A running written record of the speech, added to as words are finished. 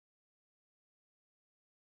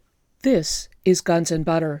This is Guns and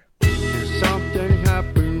Butter. There's something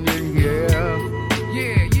happening here.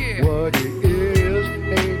 Yeah, yeah. What it is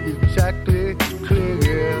ain't exactly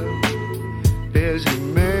clear. There's a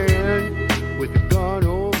man with a gun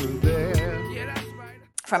over there. Yeah, that's right.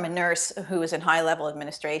 From a nurse who was in high-level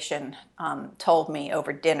administration told me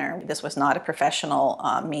over dinner, this was not a professional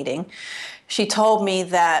meeting, she told me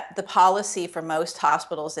that the policy for most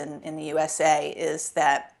hospitals in the USA is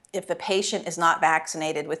that if the patient is not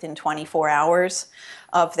vaccinated within 24 hours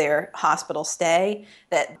of their hospital stay,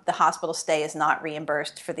 that the hospital stay is not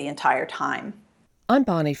reimbursed for the entire time. I'm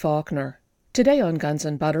Bonnie Faulkner. Today on Guns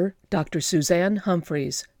and Butter, Dr. Suzanne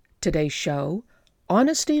Humphries. Today's show,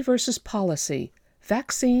 Honesty versus Policy,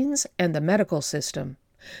 Vaccines and the Medical System.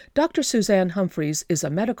 Dr. Suzanne Humphries is a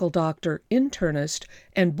medical doctor, internist,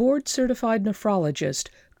 and board-certified nephrologist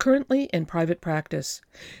currently in private practice.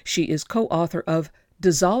 She is co-author of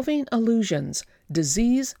Dissolving Illusions,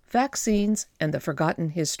 Disease, Vaccines, and the Forgotten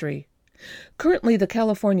History. Currently, the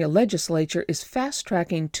California legislature is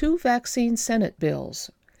fast-tracking 2 vaccine Senate bills.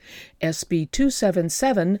 SB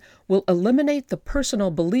 277 will eliminate the personal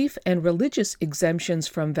belief and religious exemptions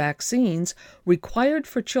from vaccines required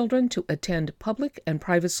for children to attend public and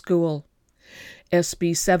private school.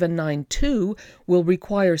 SB 792 will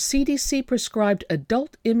require CDC-prescribed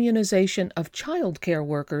adult immunization of child care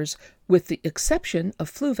workers with the exception of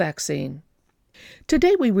flu vaccine.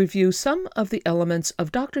 Today we review some of the elements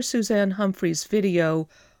of Dr. Suzanne Humphries' video,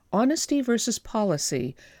 Honesty versus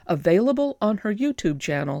Policy, available on her YouTube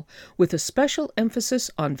channel with a special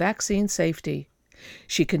emphasis on vaccine safety.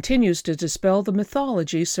 She continues to dispel the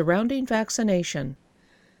mythology surrounding vaccination.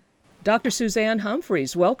 Dr. Suzanne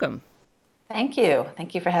Humphries, welcome. Thank you.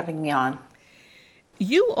 Thank you for having me on.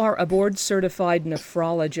 You are a board-certified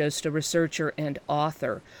nephrologist, a researcher, and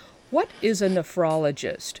author. What is a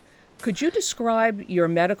nephrologist? Could you describe your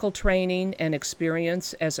medical training and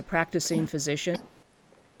experience as a practicing physician?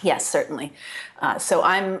 Yes, certainly. So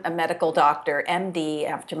I'm a medical doctor, MD,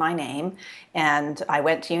 after my name, and I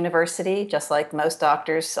went to university just like most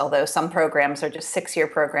doctors, although some programs are just 6-year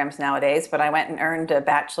programs nowadays, but I went and earned a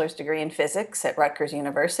bachelor's degree in physics at Rutgers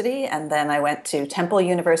University, and then I went to Temple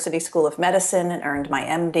University School of Medicine and earned my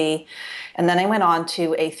MD, and then I went on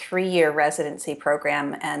to a 3-year residency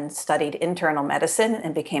program and studied internal medicine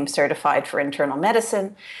and became certified for internal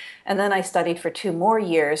medicine, and then I studied for 2 more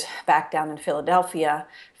years back down in Philadelphia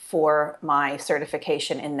for my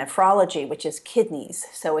certification in nephrology, which is kidneys.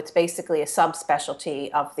 So it's basically a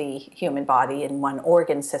subspecialty of the human body in one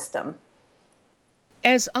organ system.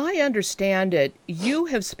 As I understand it, you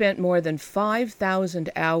have spent more than 5,000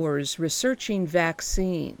 hours researching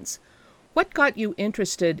vaccines. What got you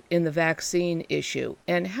interested in the vaccine issue,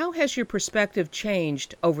 and how has your perspective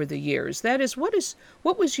changed over the years? That is,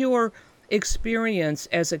 what was your experience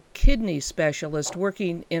as a kidney specialist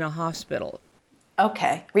working in a hospital?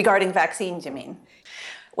 Okay, regarding vaccines, you mean?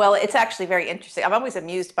 Well, it's actually very interesting. I'm always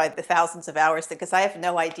amused by the thousands of hours because I have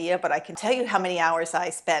no idea, but I can tell you how many hours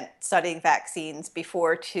I spent studying vaccines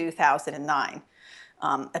before 2009.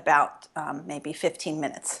 About maybe 15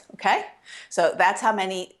 minutes, okay? So that's how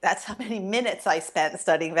many minutes I spent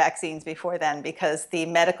studying vaccines before then, because the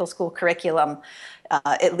medical school curriculum,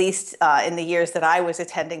 at least in the years that I was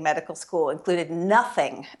attending medical school, included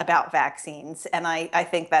nothing about vaccines, and I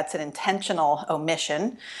think that's an intentional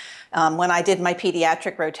omission. When I did my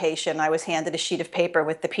pediatric rotation, I was handed a sheet of paper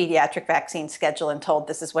with the pediatric vaccine schedule and told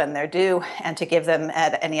this is when they're due and to give them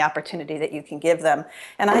at any opportunity that you can give them.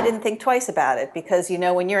 And I didn't think twice about it because, you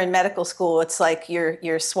know, when you're in medical school, it's like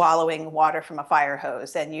you're swallowing water from a fire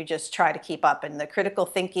hose and you just try to keep up. And the critical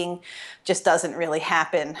thinking just doesn't really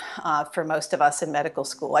happen for most of us in medical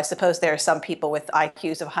school. I suppose there are some people with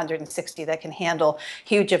IQs of 160 that can handle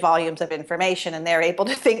huge volumes of information and they're able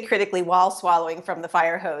to think critically while swallowing from the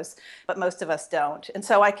fire hose. But most of us don't. And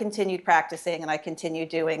so I continued practicing and I continued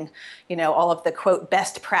doing, you know, all of the, quote,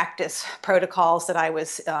 best practice protocols that I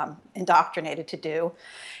was indoctrinated to do.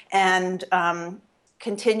 And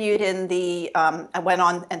continued in the, I went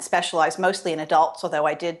on and specialized mostly in adults, although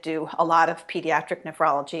I did do a lot of pediatric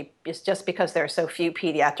nephrology. It's just because there are so few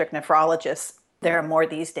pediatric nephrologists. There are more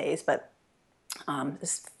these days, but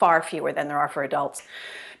it's far fewer than there are for adults,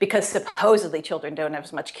 because supposedly children don't have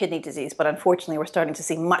as much kidney disease, but unfortunately we're starting to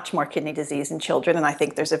see much more kidney disease in children, and I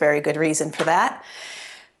think there's a very good reason for that.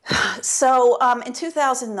 So in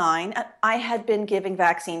 2009, I had been giving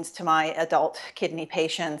vaccines to my adult kidney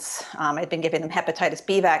patients. I'd been giving them hepatitis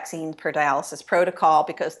B vaccine per dialysis protocol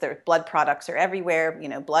because their blood products are everywhere. You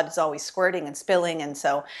know, blood is always squirting and spilling. And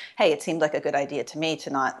so, hey, it seemed like a good idea to me to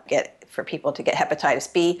not get for people to get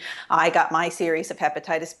hepatitis B. I got my series of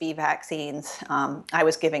hepatitis B vaccines. I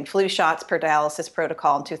was giving flu shots per dialysis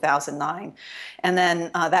protocol in 2009. And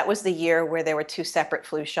then that was the year where there were two separate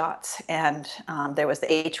flu shots. And there was the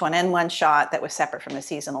H1N1 shot that was separate from the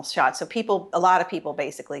seasonal shot. So a lot of people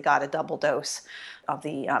basically got a double dose of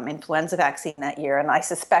the influenza vaccine that year. And I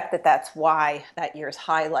suspect that that's why that year is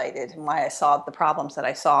highlighted and why I saw the problems that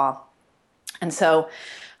I saw. And so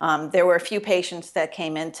there were a few patients that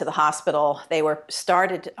came into the hospital. They were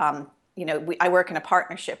started, I work in a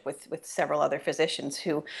partnership with several other physicians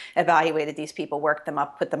who evaluated these people, worked them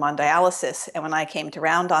up, put them on dialysis. And when I came to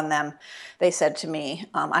round on them, they said to me,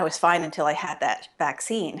 I was fine until I had that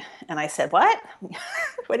vaccine. And I said, what?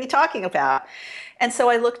 What are you talking about? And so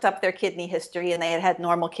I looked up their kidney history, and they had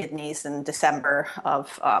normal kidneys in December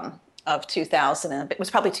of 2000, and it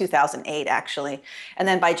was probably 2008 actually. And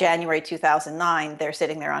then by January 2009, they're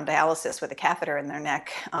sitting there on dialysis with a catheter in their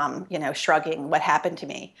neck, shrugging, what happened to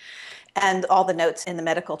me? And all the notes in the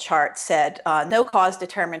medical chart said, no cause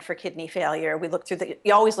determined for kidney failure.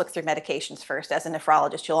 You always look through medications first. As a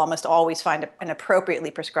nephrologist, you'll almost always find an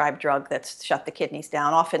appropriately prescribed drug that's shut the kidneys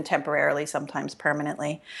down, often temporarily, sometimes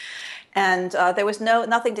permanently. And there was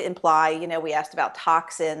nothing to imply. We asked about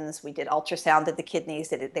toxins. We did ultrasound of the kidneys.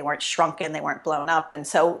 They weren't shrunken. They weren't blown up. And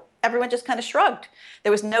so everyone just kind of shrugged.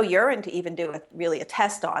 There was no urine to even do really a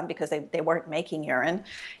test on because they weren't making urine.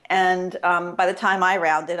 And by the time I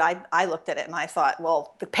rounded, I looked at it and I thought,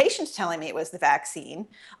 well, the patient's telling me it was the vaccine.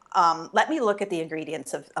 Let me look at the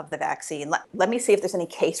ingredients of the vaccine. Let me see if there's any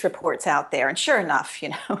case reports out there. And sure enough,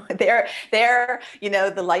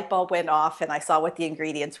 the light bulb went off, and I saw what the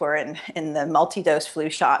ingredients were. In the multi-dose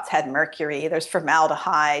flu shots had mercury. There's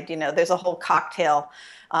formaldehyde. There's a whole cocktail.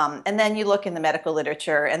 And then you look in the medical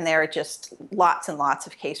literature, and there are just lots and lots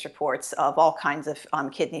of case reports of all kinds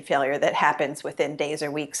of kidney failure that happens within days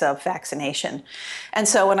or weeks of vaccination. And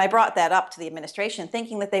so when I brought that up to the administration,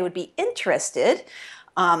 thinking that they would be interested,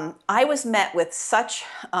 I was met with such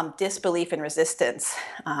disbelief and resistance.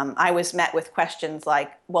 I was met with questions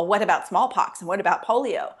like, well, what about smallpox and what about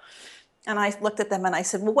polio? And I looked at them and I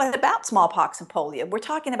said, well, what about smallpox and polio? We're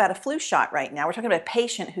talking about a flu shot right now. We're talking about a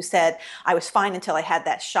patient who said, I was fine until I had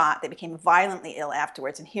that shot. They became violently ill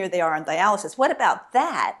afterwards, and here they are on dialysis. What about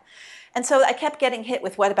that? And so I kept getting hit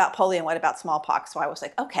with what about polio and what about smallpox? So I was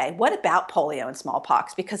like, okay, what about polio and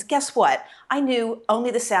smallpox? Because guess what? I knew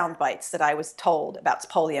only the sound bites that I was told about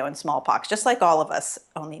polio and smallpox, just like all of us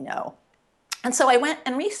only know. And so I went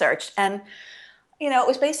and researched, and it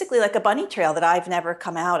was basically like a bunny trail that I've never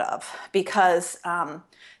come out of, because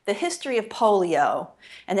the history of polio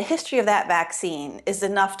and the history of that vaccine is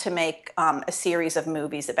enough to make a series of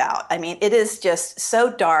movies about. I mean, it is just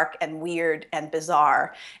so dark and weird and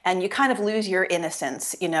bizarre, and you kind of lose your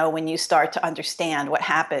innocence, when you start to understand what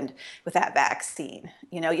happened with that vaccine.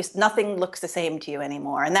 Nothing looks the same to you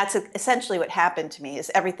anymore, and that's essentially what happened to me.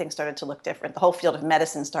 Is everything started to look different. The whole field of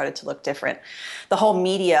medicine started to look different. The whole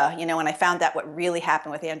media, when I found out what really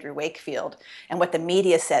happened with Andrew Wakefield and what the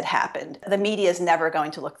media said happened, the media is never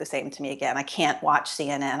going to look the same to me again. I can't watch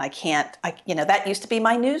CNN. That used to be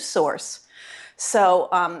my news source.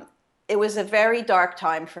 So it was a very dark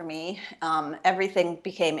time for me. Everything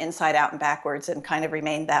became inside out and backwards and kind of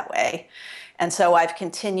remained that way. And so I've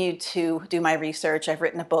continued to do my research. I've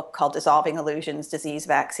written a book called Dissolving Illusions, Disease,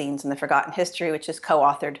 Vaccines, and the Forgotten History, which is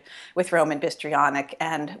co-authored with Roman Bystrionic.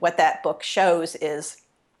 And what that book shows is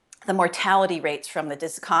the mortality rates from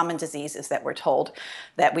the common diseases that we're told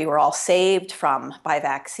that we were all saved from by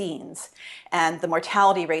vaccines. And the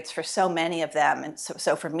mortality rates for so many of them, and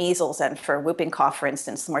so for measles and for whooping cough, for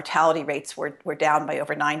instance, the mortality rates were down by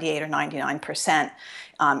over 98 or 99%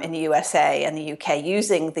 in the USA and the UK,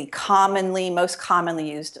 using the most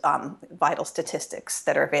commonly used vital statistics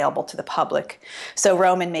that are available to the public. So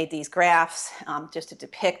Roman made these graphs just to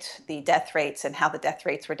depict the death rates and how the death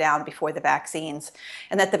rates were down before the vaccines,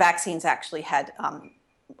 and that the vaccines actually had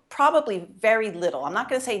probably very little, I'm not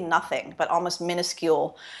going to say nothing, but almost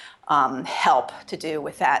minuscule help to do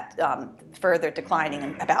with that further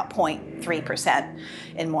declining about 0.3%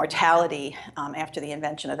 in mortality after the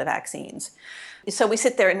invention of the vaccines. So we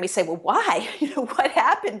sit there and we say, well, why? What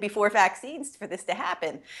happened before vaccines for this to happen?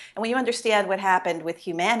 And when you understand what happened with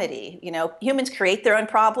humanity, humans create their own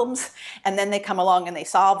problems, and then they come along and they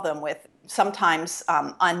solve them with sometimes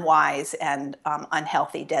unwise and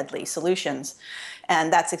unhealthy, deadly solutions.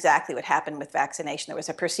 And that's exactly what happened with vaccination. There was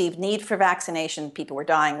a perceived need for vaccination. People were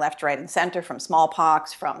dying left, right, and center from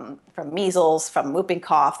smallpox, from measles, from whooping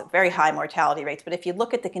cough, very high mortality rates. But if you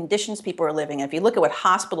look at the conditions people were living in, if you look at what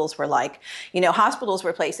hospitals were like, hospitals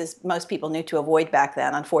were places most people knew to avoid back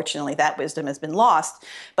then. Unfortunately, that wisdom has been lost.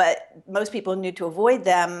 But most people knew to avoid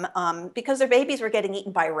them because their babies were getting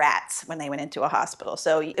eaten by rats when they went into a hospital.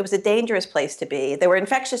 So it was a dangerous place to be. There were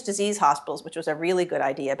infectious disease hospitals, which was a really good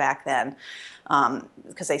idea back then,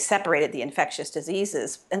 because they separated the infectious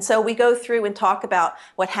diseases. And so we go through and talk about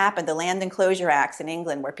what happened, the Land Enclosure Acts in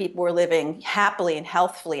England, where people were living happily and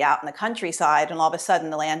healthfully out in the countryside, and all of a sudden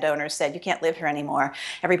the landowners said, you can't live here anymore.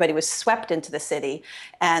 Everybody was swept into the city,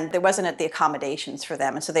 and there wasn't the accommodations for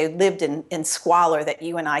them. And so they lived in squalor that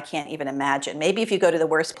you and I can't even imagine. Maybe if you go to the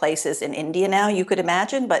worst places in India now, you could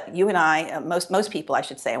imagine, but you and I, most people, I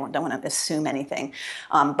should say, I don't want to assume anything,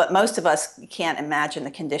 but most of us can't imagine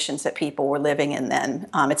the conditions that people were living in then.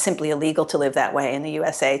 It's simply illegal to live that way in the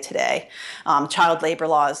USA today. Child labor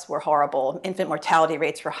laws were horrible. Infant mortality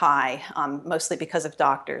rates were high, mostly because of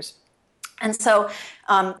doctors. And so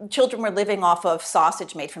children were living off of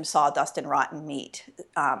sausage made from sawdust and rotten meat.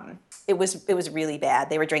 It was really bad.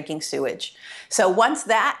 They were drinking sewage. So once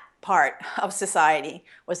that part of society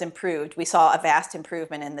was improved, we saw a vast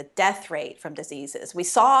improvement in the death rate from diseases. We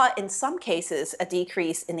saw, in some cases, a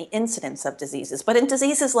decrease in the incidence of diseases. But in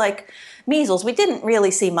diseases like measles, we didn't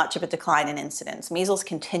really see much of a decline in incidence. Measles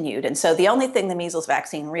continued. And so the only thing the measles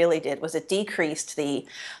vaccine really did was it decreased the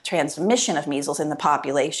transmission of measles in the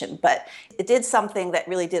population. But it did something that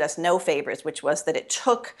really did us no favors, which was that it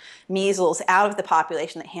took measles out of the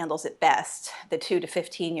population that handles it best, the 2 to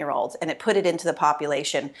 15-year-olds, and it put it into the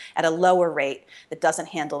population at a lower rate that doesn't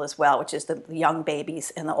handle as well, which is the young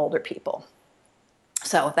babies and the older people.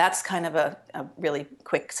 So that's kind of a really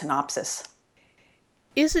quick synopsis.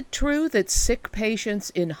 Is it true that sick patients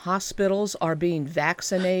in hospitals are being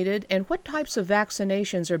vaccinated? And what types of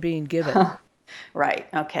vaccinations are being given? Right.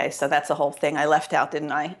 Okay. So that's a whole thing I left out,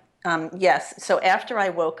 didn't I? Yes. So after I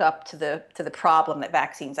woke up to the problem that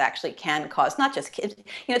vaccines actually can cause, not just kids,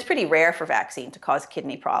 it's pretty rare for vaccine to cause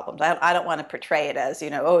kidney problems. I don't want to portray it as,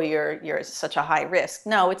 oh, you're such a high risk.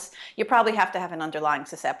 No, you probably have to have an underlying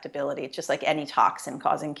susceptibility. It's just like any toxin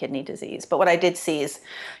causing kidney disease. But what I did see is,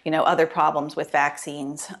 other problems with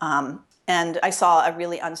vaccines. And I saw a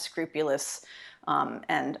really unscrupulous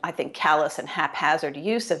and I think callous and haphazard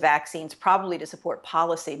use of vaccines, probably to support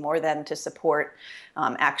policy more than to support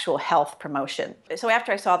actual health promotion. So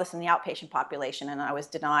after I saw this in the outpatient population and I was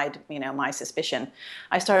denied, my suspicion,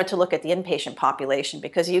 I started to look at the inpatient population,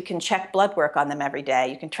 because you can check blood work on them every day.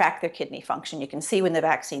 You can track their kidney function. You can see when the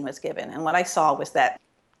vaccine was given. And what I saw was that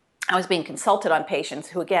I was being consulted on patients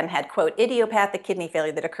who, again, had, quote, idiopathic kidney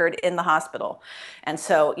failure that occurred in the hospital. And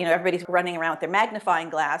so, everybody's running around with their magnifying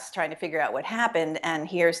glass trying to figure out what happened. And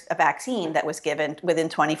here's a vaccine that was given within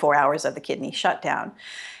 24 hours of the kidney shutdown.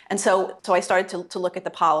 And so I started to look at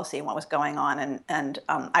the policy and what was going on. And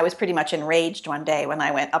I was pretty much enraged one day when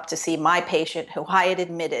I went up to see my patient, who I had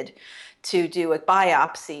admitted to do a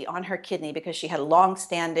biopsy on her kidney because she had a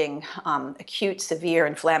long-standing acute severe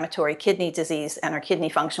inflammatory kidney disease, and her kidney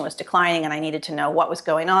function was declining, and I needed to know what was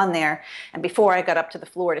going on there. And before I got up to the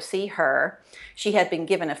floor to see her, she had been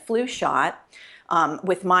given a flu shot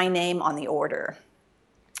with my name on the order.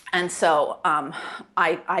 And so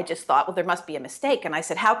I just thought, well, there must be a mistake. And I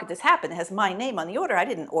said, how could this happen? It has my name on the order. I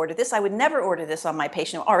didn't order this. I would never order this on my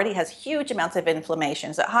patient who already has huge amounts of inflammation.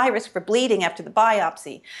 Is at high risk for bleeding after the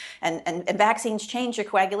biopsy. And vaccines change your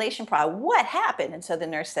coagulation profile. What happened? And so the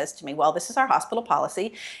nurse says to me, well, this is our hospital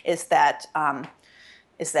policy, is that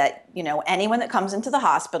anyone that comes into the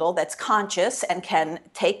hospital that's conscious and can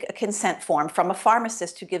take a consent form from a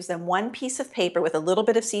pharmacist who gives them one piece of paper with a little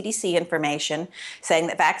bit of CDC information saying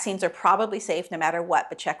that vaccines are probably safe no matter what,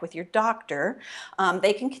 but check with your doctor,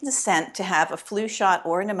 they can consent to have a flu shot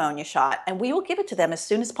or a pneumonia shot, and we will give it to them as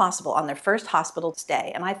soon as possible on their first hospital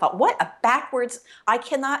stay. And I thought, what a backwards, I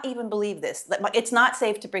cannot even believe this. It's not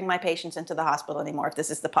safe to bring my patients into the hospital anymore if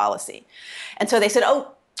this is the policy. And so they said,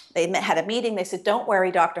 they had a meeting. They said, don't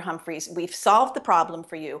worry, Dr. Humphries, we've solved the problem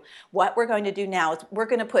for you. What we're going to do now is we're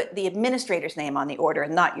going to put the administrator's name on the order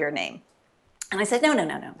and not your name. And I said, no.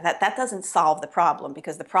 That doesn't solve the problem,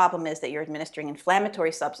 because the problem is that you're administering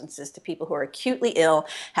inflammatory substances to people who are acutely ill,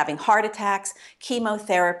 having heart attacks,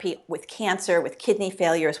 chemotherapy, with cancer, with kidney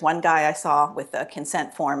failures. One guy I saw with a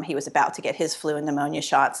consent form, he was about to get his flu and pneumonia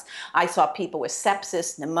shots. I saw people with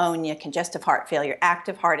sepsis, pneumonia, congestive heart failure,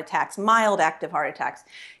 active heart attacks, mild active heart attacks,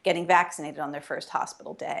 getting vaccinated on their first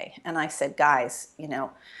hospital day. And I said, guys,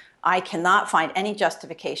 I cannot find any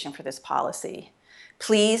justification for this policy.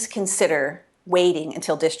 Please consider waiting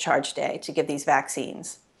until discharge day to give these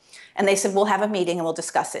vaccines. And they said, we'll have a meeting and we'll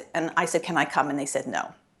discuss it. And I said, can I come? And they said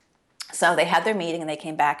no. So they had their meeting and they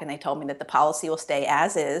came back and they told me that the policy will stay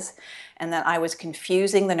as is and that I was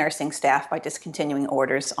confusing the nursing staff by discontinuing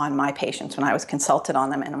orders on my patients when I was consulted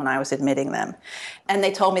on them and when I was admitting them. And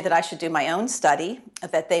they told me that I should do my own study,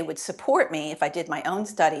 that they would support me if I did my own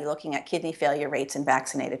study looking at kidney failure rates in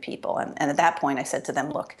vaccinated people. And at that point I said to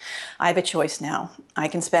them, look, I have a choice now. I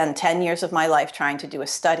can spend 10 years of my life trying to do a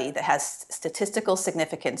study that has statistical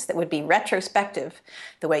significance that would be retrospective,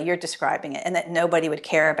 the way you're describing it, and that nobody would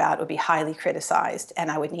care about, would be highly criticized,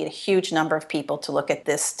 and I would need a huge number of people to look at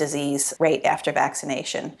this disease rate after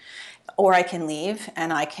vaccination. Or I can leave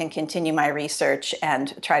and I can continue my research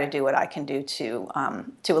and try to do what I can do to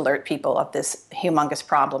alert people of this humongous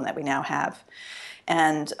problem that we now have.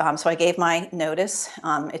 And so I gave my notice.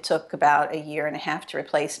 It took about 1.5 years to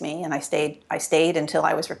replace me, and I stayed until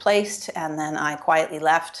I was replaced, and then I quietly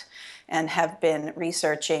left and have been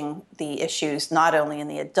researching the issues not only in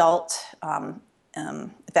the adult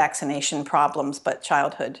vaccination problems, but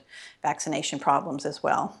childhood vaccination problems as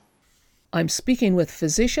well. I'm speaking with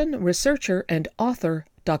physician, researcher, and author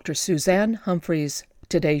Dr. Suzanne Humphries.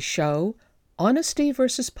 Today's show, Honesty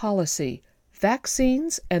versus Policy,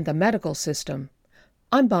 Vaccines and the Medical System.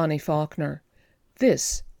 I'm Bonnie Faulkner.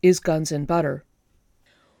 This is Guns and Butter.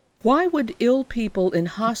 Why would ill people in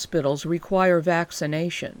hospitals require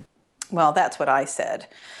vaccination? Well, that's what I said.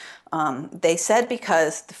 They said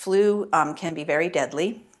because the flu can be very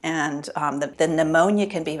deadly, and the pneumonia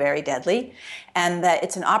can be very deadly, and that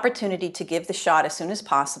it's an opportunity to give the shot as soon as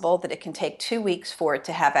possible, that it can take 2 weeks for it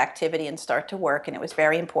to have activity and start to work, and it was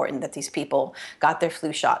very important that these people got their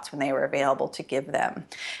flu shots when they were available to give them.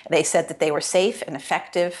 They said that they were safe and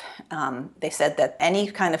effective. They said that any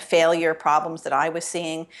kind of failure problems that I was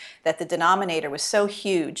seeing, that the denominator was so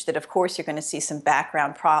huge that of course you're going to see some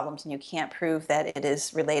background problems and you can't prove that it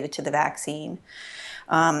is related to the vaccine.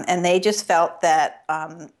 And they just felt that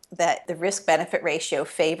the risk-benefit ratio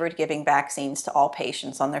favored giving vaccines to all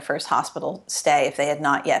patients on their first hospital stay if they had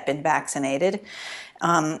not yet been vaccinated.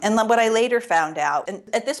 And what I later found out, and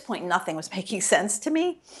at this point nothing was making sense to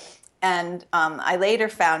me, and I later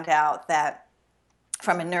found out that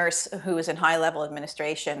from a nurse who was in high-level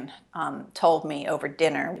administration told me over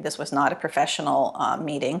dinner, this was not a professional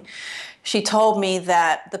meeting, she told me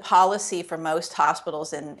that the policy for most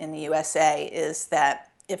hospitals in the USA is that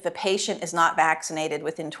if the patient is not vaccinated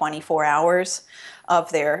within 24 hours of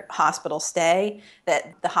their hospital stay,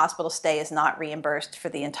 that the hospital stay is not reimbursed for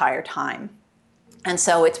the entire time. And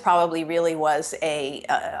so it probably really was a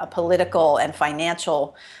political and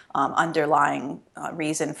financial underlying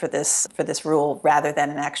reason for this rule rather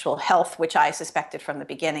than an actual health, which I suspected from the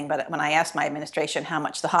beginning. But when I asked my administration how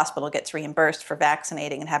much the hospital gets reimbursed for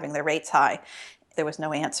vaccinating and having their rates high, there was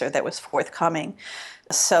no answer that was forthcoming.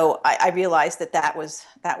 So I realized that was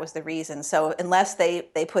the reason. So unless they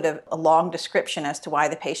put a long description as to why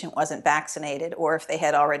the patient wasn't vaccinated, or if they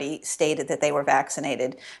had already stated that they were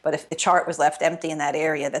vaccinated, but if the chart was left empty in that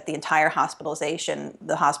area, that the entire hospitalization,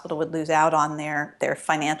 the hospital would lose out on their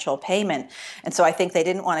financial payment. And so I think they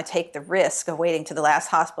didn't want to take the risk of waiting to the last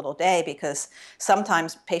hospital day, because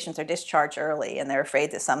sometimes patients are discharged early and they're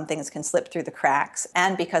afraid that some things can slip through the cracks,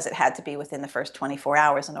 and because it had to be within the first 24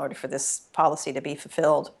 hours in order for this policy to be fulfilled.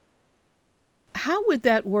 How would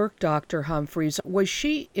that work, Dr. Humphries? Was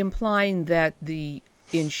she implying that the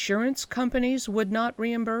insurance companies would not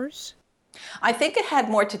reimburse? I think it had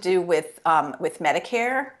more to do with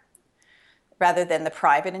Medicare rather than the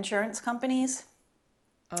private insurance companies.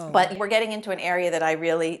 Oh. But we're getting into an area that I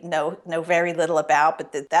really know very little about,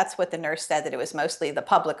 but that's what the nurse said, that it was mostly the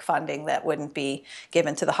public funding that wouldn't be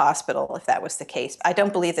given to the hospital if that was the case. I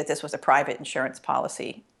don't believe that this was a private insurance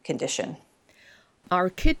policy condition. Are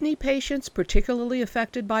kidney patients particularly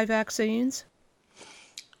affected by vaccines?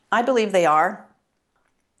 I believe they are.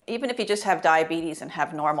 Even if you just have diabetes and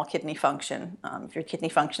have normal kidney function, if your kidney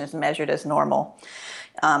function is measured as normal,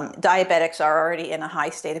 diabetics are already in a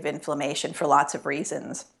high state of inflammation for lots of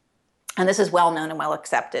reasons. And this is well known and well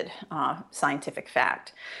accepted scientific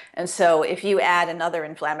fact. And so if you add another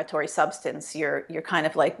inflammatory substance, you're kind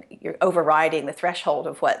of like you're overriding the threshold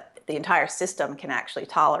of what the entire system can actually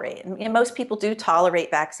tolerate. And most people do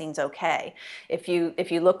tolerate vaccines okay. If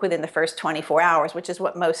you look within the first 24 hours, which is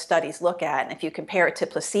what most studies look at, and if you compare it to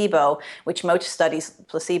placebo, which most studies,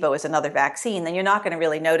 placebo is another vaccine, then you're not going to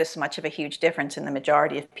really notice much of a huge difference in the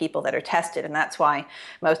majority of people that are tested. And that's why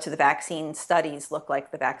most of the vaccine studies look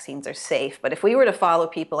like the vaccines are safe. But if we were to follow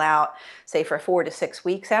people out, say for 4 to 6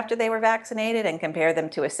 weeks after they were vaccinated and compare them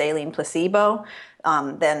to a saline placebo,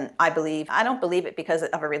 then I don't believe it because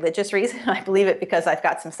of a religious reason. I believe it because I've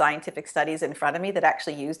got some scientific studies in front of me that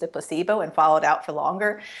actually used a placebo and followed out for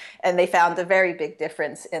longer. And they found a very big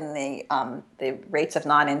difference in the rates of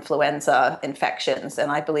non-influenza infections.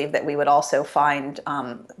 And I believe that we would also find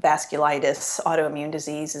vasculitis, autoimmune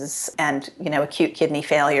diseases, and acute kidney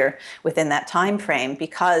failure within that time frame,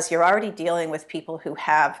 because you're already dealing with people who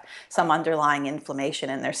have some underlying inflammation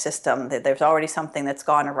in their system. There's already something that's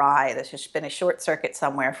gone awry. There's just been a short circuit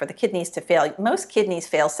somewhere for the kidneys to fail. Most kidneys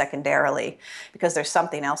fail secondarily because there's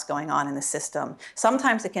something else going on in the system.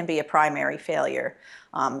 Sometimes it can be a primary failure.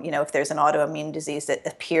 If there's an autoimmune disease that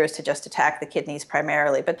appears to just attack the kidneys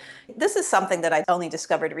primarily. But this is something that I only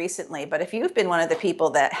discovered recently. But if you've been one of the people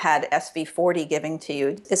that had SV40 given to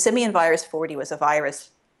you, the simian virus 40 was a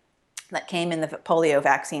virus that came in the polio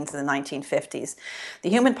vaccines in the 1950s. The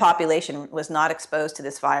human population was not exposed to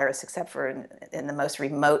this virus except for in the most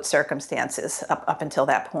remote circumstances up until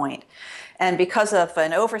that point. And because of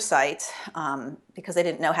an oversight, because they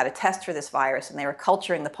didn't know how to test for this virus, and they were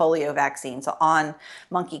culturing the polio vaccines on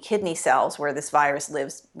monkey kidney cells where this virus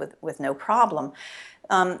lives with no problem,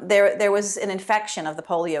 there was an infection of the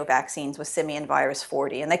polio vaccines with simian virus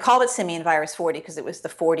 40. And they called it simian virus 40 because it was the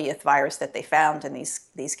 40th virus that they found in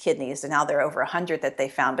these kidneys. And now there are over 100 that they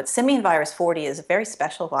found. But simian virus 40 is a very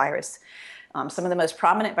special virus. Some of the most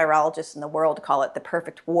prominent virologists in the world call it the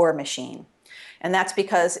perfect war machine. And that's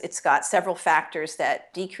because it's got several factors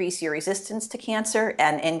that decrease your resistance to cancer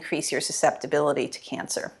and increase your susceptibility to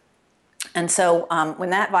cancer. And so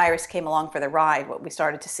when that virus came along for the ride, what we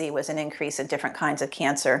started to see was an increase in different kinds of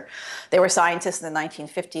cancer. There were scientists in the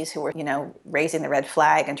 1950s who were, raising the red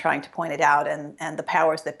flag and trying to point it out, and the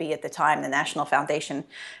powers that be at the time, the National Foundation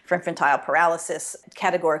for Infantile Paralysis,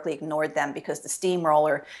 categorically ignored them because the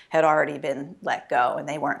steamroller had already been let go and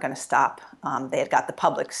they weren't going to stop. They had got the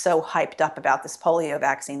public so hyped up about this polio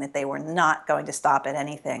vaccine that they were not going to stop at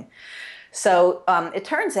anything. So it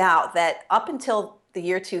turns out that up until the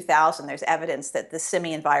year 2000, there's evidence that the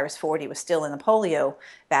simian virus 40 was still in the polio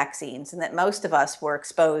vaccines, and that most of us were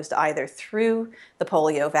exposed either through the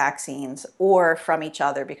polio vaccines or from each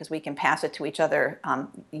other, because we can pass it to each other.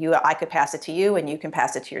 I could pass it to you, and you can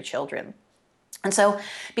pass it to your children. And so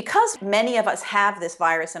because many of us have this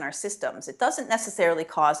virus in our systems, it doesn't necessarily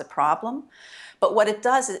cause a problem. But what it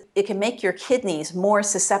does is it can make your kidneys more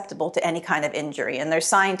susceptible to any kind of injury. And there's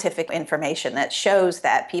scientific information that shows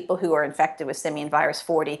that people who are infected with simian virus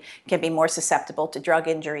 40 can be more susceptible to drug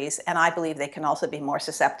injuries. And I believe they can also be more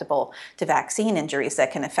susceptible to vaccine injuries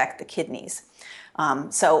that can affect the kidneys.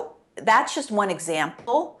 So that's just one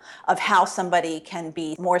example of how somebody can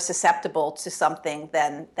be more susceptible to something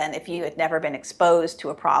than if you had never been exposed to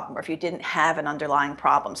a problem or if you didn't have an underlying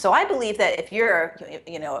problem. So I believe that if you're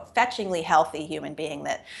a fetchingly healthy human being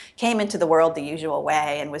that came into the world the usual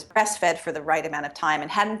way and was breastfed for the right amount of time and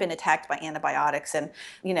hadn't been attacked by antibiotics and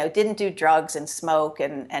didn't do drugs and smoke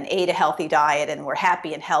and ate a healthy diet and were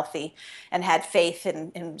happy and healthy and had faith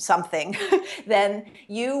in something, then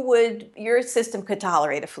your system could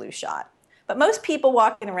tolerate a flu shot. But most people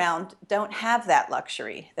walking around don't have that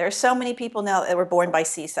luxury. There are so many people now that were born by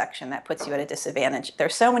C-section. That puts you at a disadvantage. There are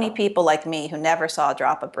so many people like me who never saw a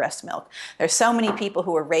drop of breast milk. There are so many people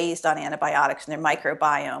who were raised on antibiotics and their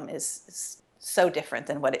microbiome is so different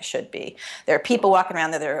than what it should be. There are people walking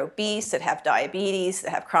around that are obese, that have diabetes,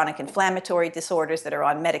 that have chronic inflammatory disorders, that are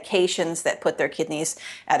on medications that put their kidneys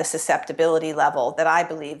at a susceptibility level, that I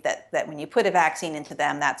believe that when you put a vaccine into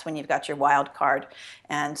them, that's when you've got your wild card.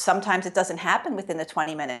 And sometimes it doesn't happen within the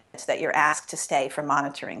 20 minutes that you're asked to stay for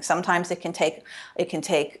monitoring. Sometimes it can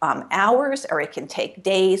take hours, or it can take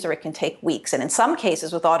days, or it can take weeks. And in some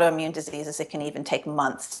cases with autoimmune diseases, it can even take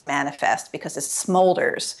months to manifest because it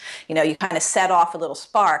smolders. You kind of set off a little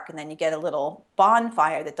spark and then you get a little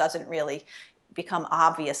bonfire that doesn't really become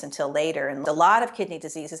obvious until later. And a lot of kidney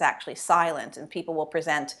disease is actually silent, and people will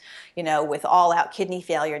present, with all-out kidney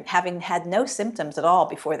failure and having had no symptoms at all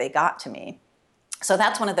before they got to me. So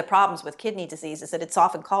that's one of the problems with kidney disease, is that it's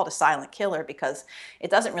often called a silent killer because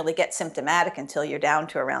it doesn't really get symptomatic until you're down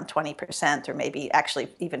to around 20%, or maybe actually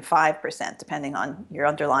even 5%, depending on your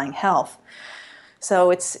underlying health.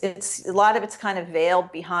 So it's a lot of it's kind of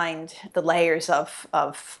veiled behind the layers of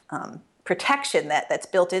protection that's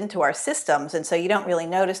built into our systems, and so you don't really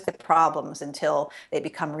notice the problems until they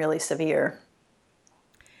become really severe.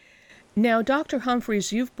 Now, Dr.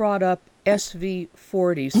 Humphries, you've brought up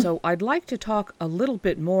SV40, so I'd like to talk a little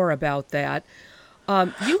bit more about that.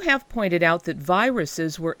 You have pointed out that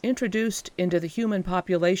viruses were introduced into the human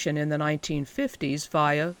population in the 1950s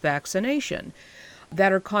via vaccination.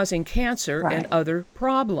 that are causing cancer and other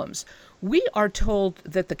problems. We are told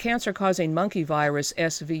that the cancer-causing monkey virus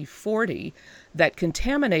SV40 that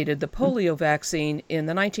contaminated the polio vaccine in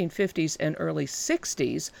the 1950s and early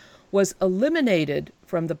 60s was eliminated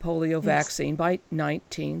from the polio vaccine by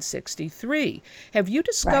 1963. Have you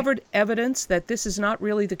discovered evidence that this is not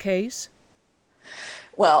really the case?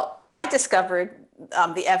 Well, I discovered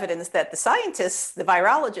the evidence that the scientists, the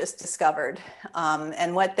virologists discovered,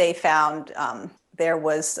 and what they found, there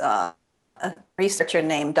was a researcher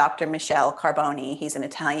named Dr. Michele Carboni. He's an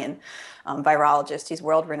Italian virologist. He's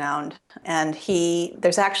world-renowned. And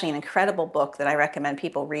there's actually an incredible book that I recommend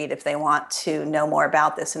people read if they want to know more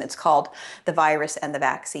about this, and it's called The Virus and the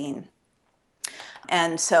Vaccine.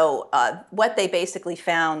 And so what they basically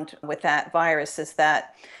found with that virus is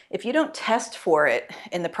that if you don't test for it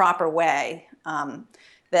in the proper way,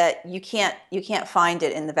 that you can't find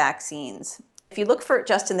it in the vaccines. If you look for it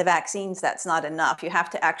just in the vaccines, that's not enough. You have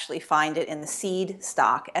to actually find it in the seed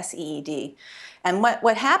stock, SEED. And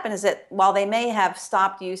what happened is that while they may have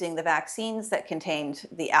stopped using the vaccines that contained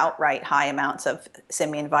the outright high amounts of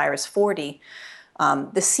simian virus 40,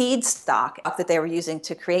 the seed stock that they were using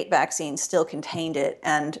to create vaccines still contained it.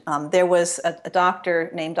 And there was a doctor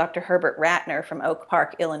named Dr. Herbert Ratner from Oak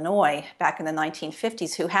Park, Illinois, back in the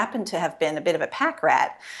 1950s, who happened to have been a bit of a pack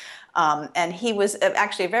rat. And he was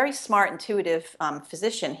actually a very smart, intuitive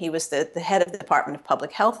physician. He was the head of the Department of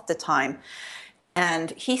Public Health at the time.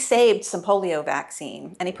 And he saved some polio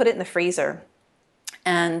vaccine, and he put it in the freezer.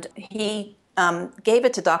 And he gave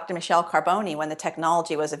it to Dr. Michele Carboni when the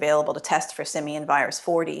technology was available to test for simian virus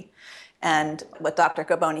 40. And what Dr.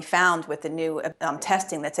 Carboni found with the new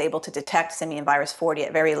testing that's able to detect simian virus 40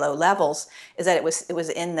 at very low levels is that it was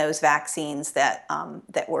in those vaccines that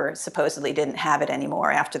were supposedly didn't have it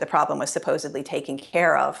anymore after the problem was supposedly taken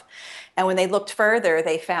care of. And when they looked further,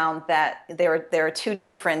 they found that there are two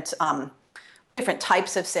different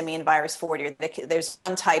types of simian virus 40. There's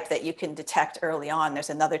one type that you can detect early on.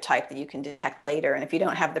 There's another type that you can detect later. And if you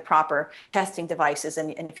don't have the proper testing devices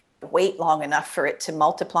and if you wait long enough for it to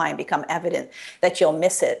multiply and become evident, that you'll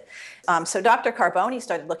miss it. So Dr. Carboni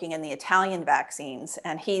started looking in the Italian vaccines,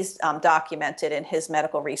 and he's documented in his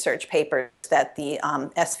medical research papers that the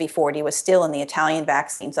SV40 was still in the Italian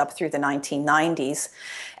vaccines up through the 1990s.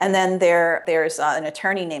 And then there's an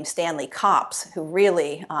attorney named Stanley Copps who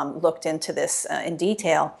really looked into this in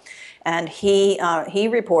detail. And he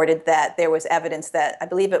reported that there was evidence that, I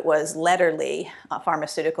believe it was Letterly, a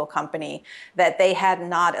pharmaceutical company, that they had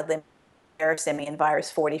not eliminated simian virus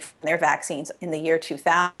 40 from their vaccines in the year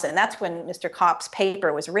 2000. That's when Mr. Kopp's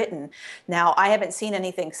paper was written. Now, I haven't seen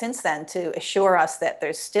anything since then to assure us that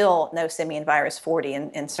there's still no simian virus 40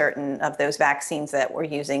 in certain of those vaccines that were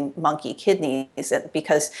using monkey kidneys.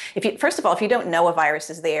 Because first of all, if you don't know a virus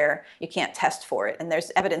is there, you can't test for it. And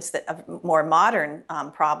there's evidence that a more modern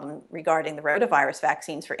problem regarding the rotavirus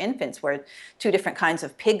vaccines for infants, where two different kinds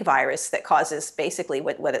of pig virus that causes basically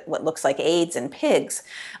what looks like AIDS in pigs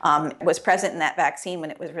was present in that vaccine when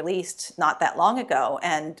it was released not that long ago.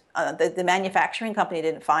 And the manufacturing company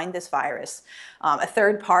didn't find this virus. A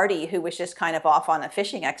third party who was just kind of off on a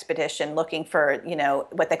fishing expedition looking for,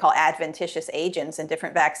 what they call adventitious agents in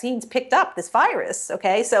different vaccines picked up this virus,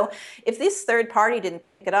 okay? So if this third party didn't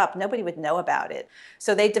pick it up, nobody would know about it.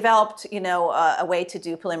 So they developed, a way to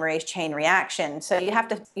do polymerase chain reaction. So you have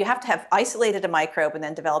to have isolated a microbe and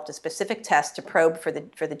then developed a specific test to probe for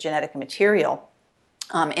the genetic material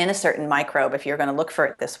in a certain microbe if you're going to look for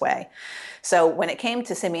it this way. So when it came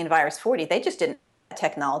to simian virus 40, they just didn't have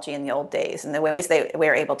technology in the old days, and the ways they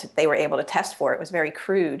were able to test for it was very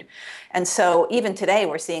crude. And so even today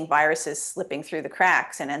we're seeing viruses slipping through the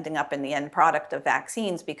cracks and ending up in the end product of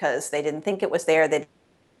vaccines because they didn't think it was there. They didn't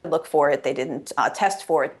look for it, they didn't test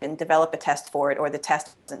for it, didn't develop a test for it, or the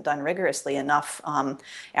test wasn't done rigorously enough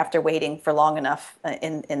after waiting for long enough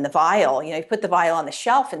in the vial. You put the vial on the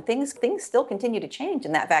shelf and things still continue to change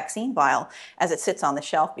in that vaccine vial as it sits on the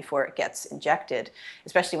shelf before it gets injected,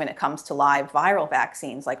 especially when it comes to live viral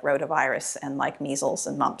vaccines like rotavirus and like measles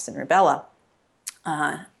and mumps and rubella.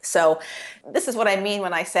 So this is what I mean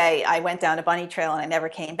when I say I went down a bunny trail and I never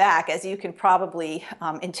came back. As you can probably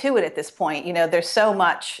intuit at this point, there's so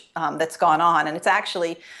much that's gone on, and it's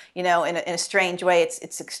actually, in a strange way,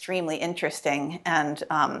 it's extremely interesting and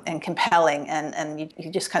compelling, and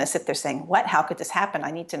you just kind of sit there saying, what? How could this happen? I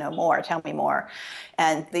need to know more. Tell me more.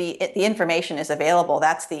 And the information is available.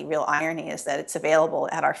 That's the real irony, is that it's available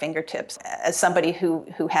at our fingertips. As somebody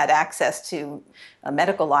who had access to a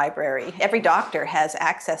medical library, every doctor has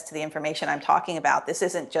access to the information I'm talking about. This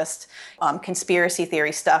isn't just conspiracy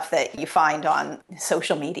theory stuff that you find on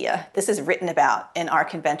social media. This is written about in our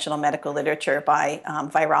conventional medical literature by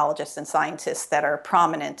virologists and scientists that are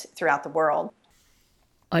prominent throughout the world.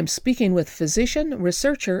 I'm speaking with physician,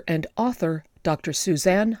 researcher, and author Dr.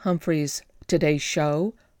 Suzanne Humphries. Today's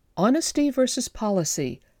show, Honesty versus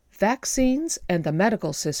Policy, Vaccines and the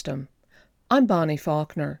Medical System. I'm Bonnie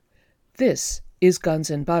Faulkner. This is Guns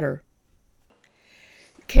and Butter.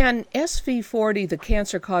 Can SV40, the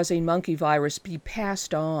cancer-causing monkey virus, be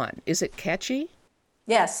passed on? Is it catchy?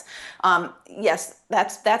 Yes, yes,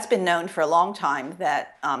 that's been known for a long time.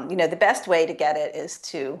 That the best way to get it is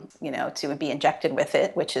to be injected with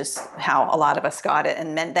it, which is how a lot of us got it,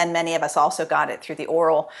 and then many of us also got it through the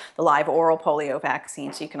live oral polio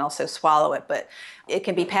vaccine. So you can also swallow it, but it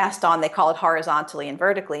can be passed on. They call it horizontally and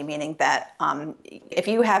vertically, meaning that if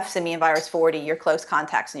you have simian virus 40, your close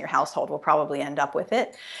contacts in your household will probably end up with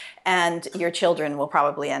it, and your children will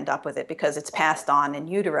probably end up with it because it's passed on in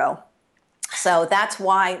utero. So that's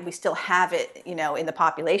why we still have it, in the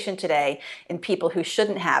population today in people who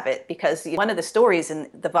shouldn't have it, because one of the stories in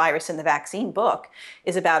the virus in the vaccine book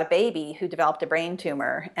is about a baby who developed a brain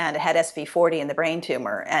tumor and had SV40 in the brain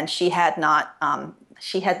tumor, and she had not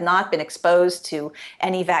been exposed to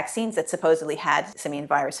any vaccines that supposedly had simian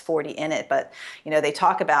virus 40 in it. But they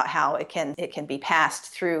talk about how it can be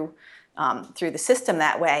passed through the system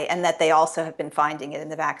that way, and that they also have been finding it in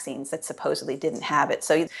the vaccines that supposedly didn't have it.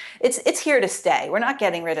 So it's here to stay. We're not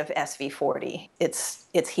getting rid of SV40.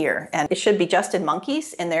 It's here, and it should be just in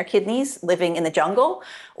monkeys in their kidneys living in the jungle,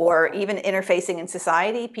 or even interfacing in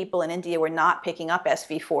society. People in India were not picking up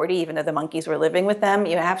SV40 even though the monkeys were living with them.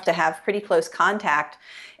 You have to have pretty close contact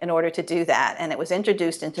in order to do that, and it was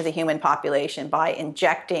introduced into the human population by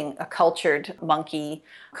injecting a cultured monkey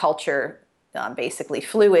culture, basically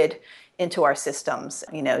fluid, into our systems,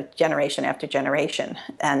 generation after generation.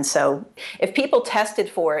 And so if people tested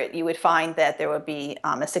for it, you would find that there would be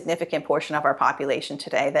a significant portion of our population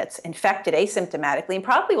today that's infected asymptomatically and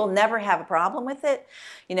probably will never have a problem with it,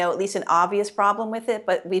 at least an obvious problem with it.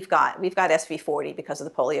 But we've got SV40 because of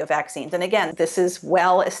the polio vaccines. And again, this is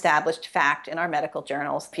well-established fact in our medical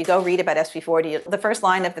journals. If you go read about SV40, the first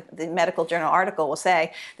line of the medical journal article will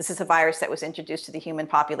say, this is a virus that was introduced to the human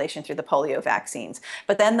population through the polio vaccines.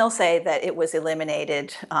 But then they'll say that it was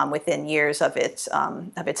eliminated within years of its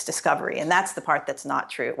discovery. And that's the part that's not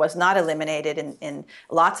true. It was not eliminated in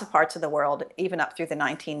lots of parts of the world, even up through the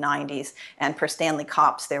 1990s. And per Stanley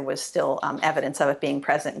Copps, there was still evidence of it being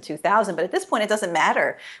present in 2000. But at this point, it doesn't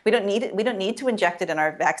matter. We don't need it. We don't need to inject it in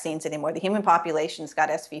our vaccines anymore. The human population's got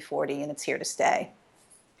SV40, and it's here to stay.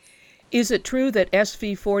 Is it true that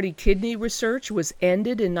SV40 kidney research was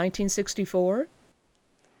ended in 1964?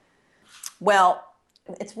 Well,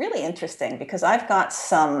 it's really interesting because I've got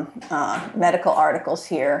some medical articles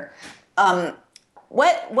here.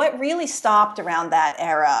 What really stopped around that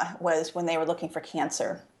era was when they were looking for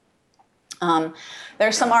cancer. There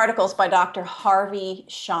are some articles by Dr. Harvey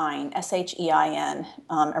Schein, S-H-E-I-N,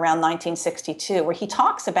 around 1962, where he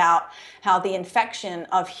talks about how the infection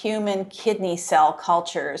of human kidney cell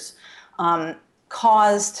cultures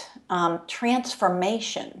caused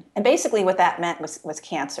transformation. And basically what that meant was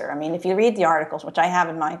cancer. I mean, if you read the articles, which I have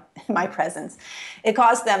in my presence, it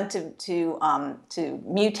caused them to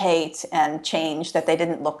mutate and change, that they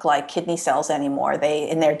didn't look like kidney cells anymore.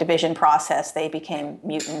 In their division process, they became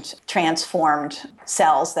mutant, transformed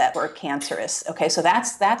cells that were cancerous. Okay, so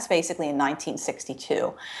that's basically in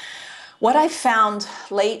 1962. What I found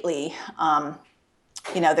lately,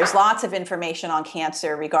 there's lots of information on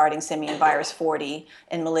cancer regarding simian virus 40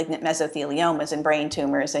 and malignant mesotheliomas and brain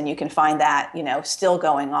tumors, and you can find that, still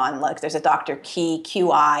going on. Like there's a Dr.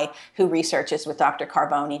 QI, who researches with Dr.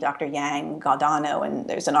 Carboni, Dr. Yang, Gaudano, and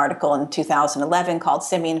there's an article in 2011 called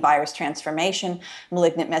Simian Virus Transformation,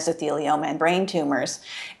 Malignant Mesothelioma and Brain Tumors.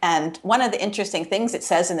 And one of the interesting things it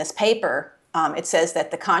says in this paper, it says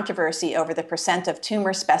that the controversy over the percent of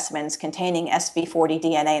tumor specimens containing SV40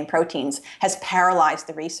 DNA and proteins has paralyzed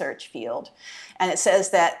the research field. And it says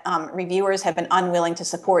that reviewers have been unwilling to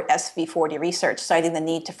support SV40 research, citing the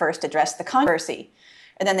need to first address the controversy.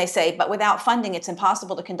 And then they say, but without funding, it's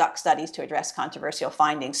impossible to conduct studies to address controversial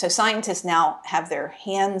findings. So scientists now have their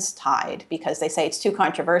hands tied because they say it's too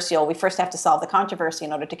controversial. We first have to solve the controversy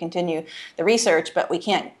in order to continue the research, but we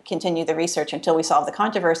can't continue the research until we solve the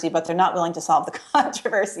controversy, but they're not willing to solve the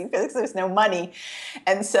controversy because there's no money.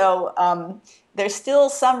 And so there's still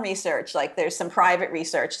some research, like there's some private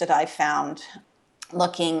research that I found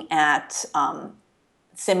looking at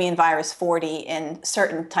simian virus 40 in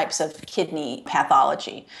certain types of kidney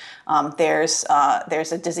pathology. There's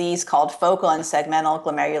a disease called focal and segmental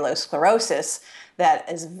glomerulosclerosis that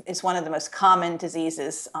is one of the most common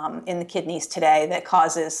diseases in the kidneys today, that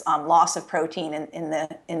causes loss of protein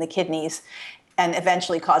in the kidneys and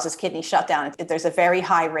eventually causes kidney shutdown. There's a very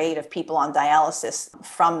high rate of people on dialysis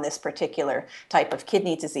from this particular type of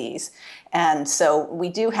kidney disease. And so we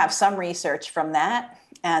do have some research from that,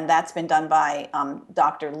 and that's been done by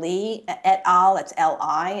Dr. Lee et al., it's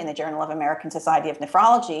L-I, in the Journal of American Society of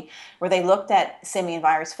Nephrology, where they looked at simian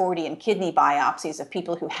virus 40 in kidney biopsies of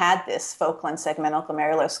people who had this focal and segmental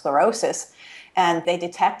glomerulosclerosis. And they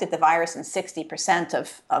detected the virus in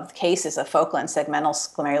 60% of cases of focal and segmental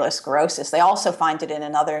glomerulosclerosis. They also find it in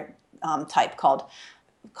another type called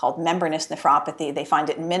membranous nephropathy. They find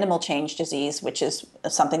it in minimal change disease, which is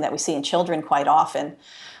something that we see in children quite often.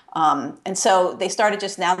 And so they started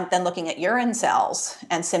just now then looking at urine cells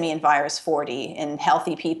and simian virus 40 in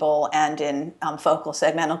healthy people and in focal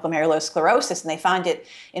segmental glomerulosclerosis. And they found it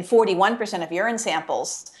in 41% of urine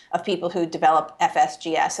samples of people who develop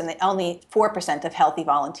FSGS, and only 4% of healthy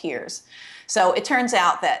volunteers. So it turns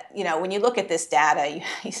out that, when you look at this data,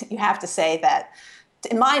 you have to say that,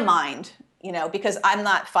 in my mind, because I'm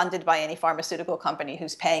not funded by any pharmaceutical company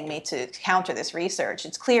who's paying me to counter this research,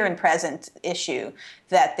 it's clear and present issue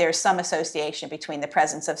that there's some association between the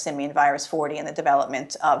presence of simian virus 40 and the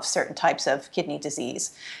development of certain types of kidney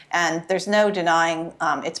disease. And there's no denying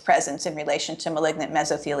its presence in relation to malignant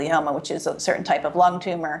mesothelioma, which is a certain type of lung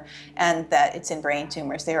tumor, and that it's in brain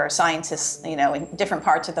tumors. There are scientists, in different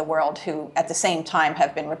parts of the world who at the same time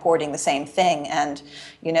have been reporting the same thing. And,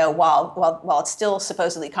 while it's still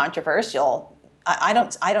supposedly controversial, I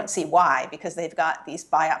don't see why, because they've got these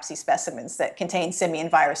biopsy specimens that contain simian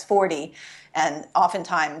virus 40, and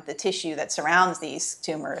oftentimes the tissue that surrounds these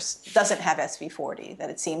tumors doesn't have SV40, that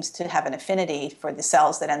it seems to have an affinity for the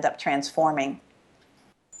cells that end up transforming.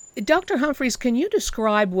 Dr. Humphries, can you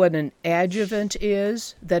describe what an adjuvant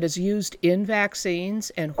is that is used in vaccines,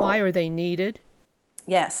 and why are they needed?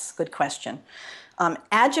 Yes, good question.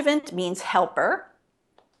 Adjuvant means helper.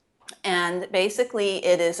 And basically,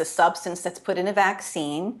 it is a substance that's put in a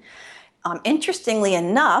vaccine. Interestingly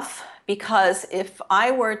enough, because if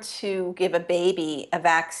I were to give a baby a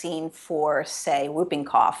vaccine for, say, whooping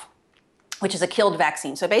cough, which is a killed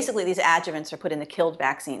vaccine. So basically, these adjuvants are put in the killed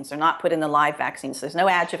vaccines. They're not put in the live vaccines. So there's no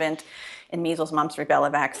adjuvant in measles, mumps, rubella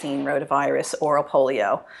vaccine, rotavirus, oral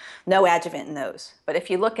polio. No adjuvant in those. But if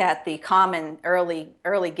you look at the common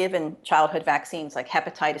early given childhood vaccines like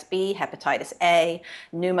hepatitis B, hepatitis A,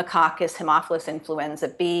 pneumococcus, Haemophilus influenza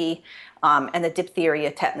B, and the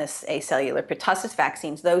diphtheria, tetanus, acellular pertussis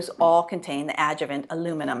vaccines, those all contain the adjuvant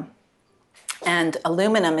aluminum. And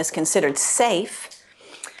aluminum is considered safe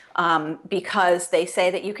because they say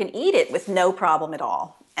that you can eat it with no problem at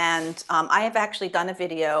all. And I have actually done a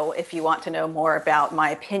video, if you want to know more about my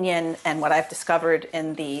opinion and what I've discovered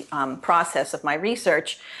in the process of my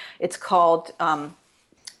research. It's called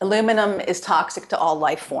Aluminum is Toxic to All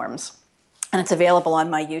Life Forms, and it's available on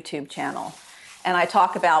my YouTube channel. And I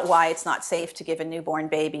talk about why it's not safe to give a newborn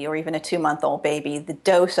baby or even a 2-month-old baby the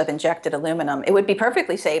dose of injected aluminum. It would be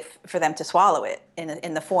perfectly safe for them to swallow it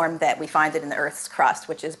in the form that we find it in the Earth's crust,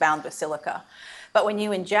 which is bound with silica. But when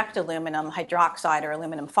you inject aluminum hydroxide or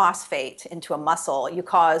aluminum phosphate into a muscle, you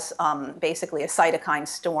cause basically a cytokine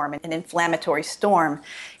storm, an inflammatory storm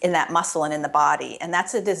in that muscle and in the body. And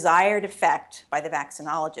that's a desired effect by the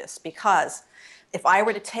vaccinologist, because if I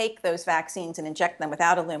were to take those vaccines and inject them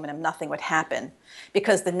without aluminum, nothing would happen,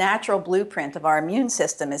 because the natural blueprint of our immune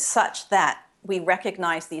system is such that we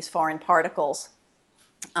recognize these foreign particles.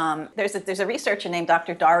 There's a researcher named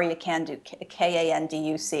Dr. Daria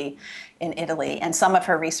Kanduc, in Italy, and some of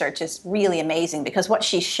her research is really amazing, because what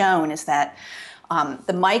she's shown is that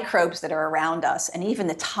the microbes that are around us, and even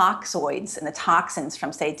the toxoids and the toxins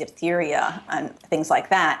from, say, diphtheria and things like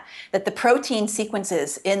that, that the protein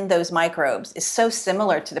sequences in those microbes is so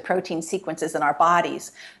similar to the protein sequences in our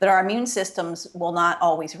bodies that our immune systems will not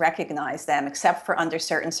always recognize them, except for under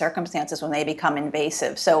certain circumstances when they become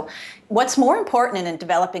invasive. So what's more important in a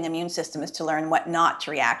developing immune system is to learn what not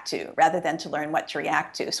to react to, rather than to learn what to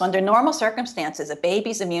react to. So under normal circumstances, a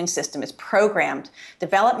baby's immune system is programmed,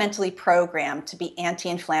 developmentally programmed, to be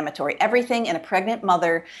anti-inflammatory. Everything in a pregnant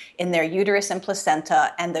mother, in their uterus and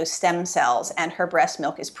placenta and those stem cells and her breast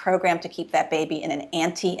milk, is programmed to keep that baby in an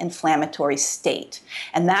anti-inflammatory state.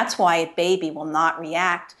 And that's why a baby will not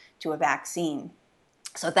react to a vaccine.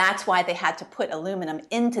 So that's why they had to put aluminum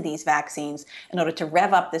into these vaccines, in order to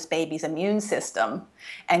rev up this baby's immune system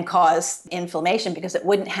and cause inflammation, because it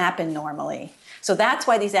wouldn't happen normally. So that's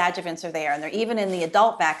why these adjuvants are there. And they're even in the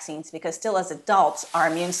adult vaccines, because still as adults, our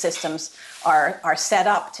immune systems are set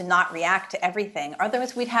up to not react to everything.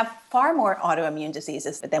 Otherwise, we'd have far more autoimmune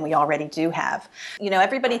diseases than we already do have.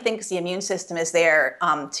 Everybody thinks the immune system is there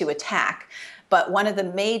to attack. But one of the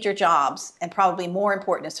major jobs, and probably more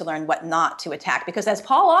important, is to learn what not to attack. Because as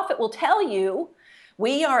Paul Offit will tell you,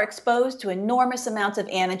 we are exposed to enormous amounts of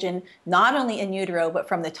antigen, not only in utero, but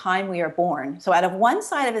from the time we are born. So out of one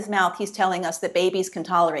side of his mouth, he's telling us that babies can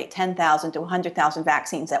tolerate 10,000 to 100,000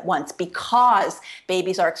 vaccines at once because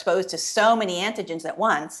babies are exposed to so many antigens at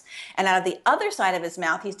once. And out of the other side of his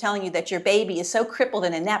mouth, he's telling you that your baby is so crippled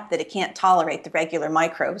and inept that it can't tolerate the regular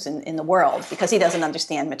microbes in the world because he doesn't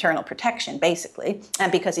understand maternal protection, basically,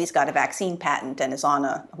 and because he's got a vaccine patent and is on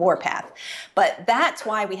a warpath. But that's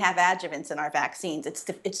why we have adjuvants in our vaccines.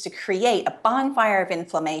 It's to create a bonfire of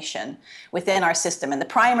inflammation within our system. And the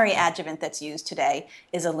primary adjuvant that's used today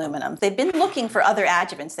is aluminum. They've been looking for other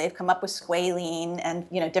adjuvants. They've come up with squalene and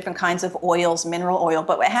different kinds of oils, mineral oil.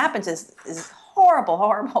 But what happens is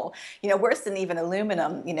horrible, worse than even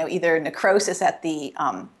aluminum, either necrosis at the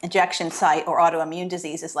injection site or autoimmune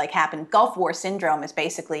diseases like happened. Gulf War syndrome is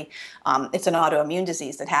basically, it's an autoimmune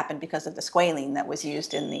disease that happened because of the squalene that was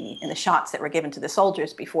used in the shots that were given to the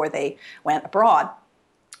soldiers before they went abroad.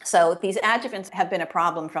 So these adjuvants have been a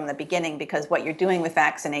problem from the beginning because what you're doing with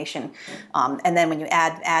vaccination, and then when you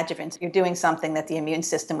add adjuvants, you're doing something that the immune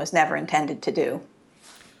system was never intended to do.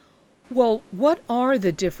 Well, what are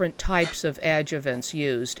the different types of adjuvants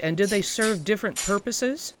used, and do they serve different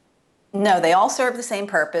purposes? No, they all serve the same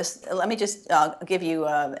purpose. Let me just give you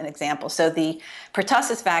an example. So the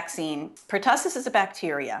pertussis vaccine, pertussis is a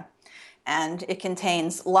bacteria, and it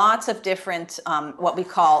contains lots of different what we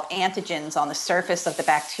call antigens on the surface of the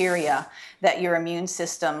bacteria that your immune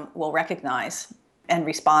system will recognize and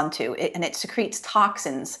respond to. And it secretes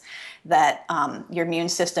toxins that your immune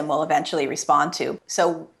system will eventually respond to.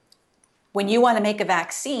 So when you want to make a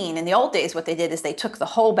vaccine, in the old days what they did is they took the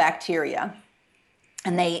whole bacteria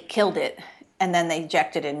and they killed it, and then they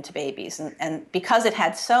injected it into babies. And because it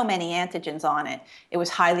had so many antigens on it, it was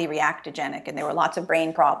highly reactogenic, and there were lots of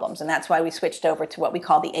brain problems. And that's why we switched over to what we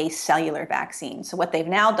call the acellular vaccine. So what they've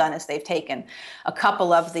now done is they've taken a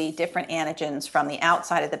couple of the different antigens from the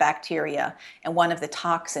outside of the bacteria and one of the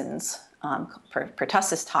toxins,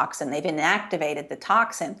 pertussis toxin, they've inactivated the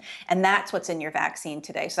toxin, and that's what's in your vaccine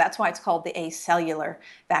today. So that's why it's called the acellular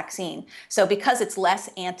vaccine. So because it's less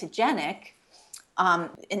antigenic,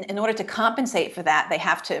 in order to compensate for that, they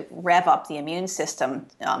have to rev up the immune system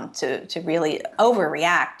to really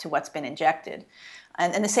overreact to what's been injected.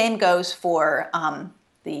 And the same goes for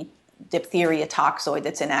the diphtheria toxoid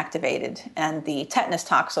that's inactivated and the tetanus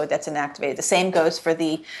toxoid that's inactivated. The same goes for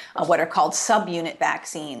the what are called subunit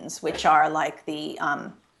vaccines, which are like the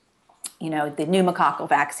pneumococcal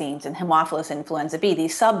vaccines and Haemophilus influenza B.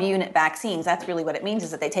 These subunit vaccines, that's really what it means,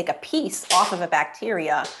 is that they take a piece off of a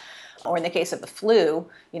bacteria, or in the case of the flu,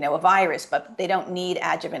 a virus, but they don't need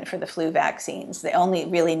adjuvant for the flu vaccines. They only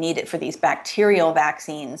really need it for these bacterial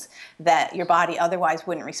vaccines that your body otherwise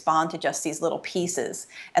wouldn't respond to just these little pieces.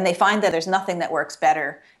 And they find that there's nothing that works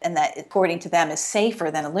better and that, according to them, is safer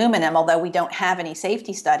than aluminum. Although we don't have any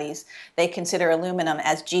safety studies, they consider aluminum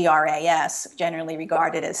as GRAS, generally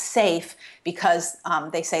regarded as safe, because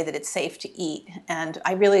they say that it's safe to eat. And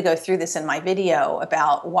I really go through this in my video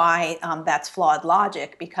about why that's flawed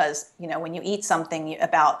logic, because when you eat something,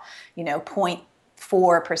 about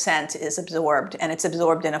 0.4% is absorbed, and it's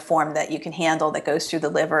absorbed in a form that you can handle, that goes through the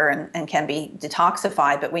liver and can be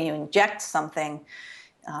detoxified. But when you inject something,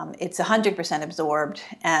 it's 100% absorbed,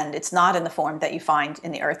 and it's not in the form that you find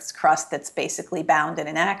in the Earth's crust that's basically bound and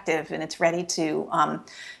inactive, and it's ready to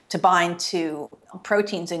bind to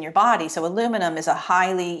proteins in your body. So aluminum is a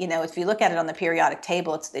highly, if you look at it on the periodic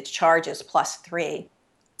table, its charge is +3.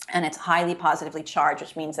 And it's highly positively charged,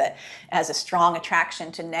 which means that it has a strong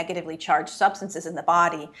attraction to negatively charged substances in the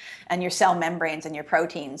body, and your cell membranes and your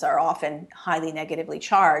proteins are often highly negatively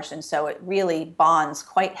charged, and so it really bonds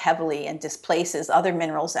quite heavily and displaces other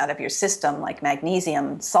minerals out of your system, like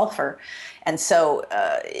magnesium, sulfur. And so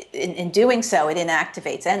in doing so, it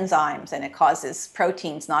inactivates enzymes, and it causes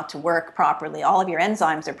proteins not to work properly. All of your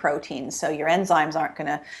enzymes are proteins, so your enzymes aren't going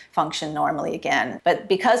to function normally again. But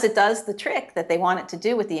because it does the trick that they want it to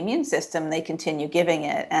do with the immune system, they continue giving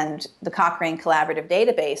it. And the Cochrane Collaborative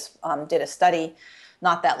Database did a study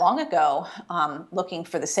not that long ago looking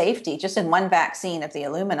for the safety just in one vaccine of the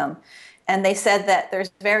aluminum. And they said that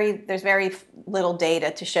there's very little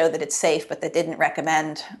data to show that it's safe, but they didn't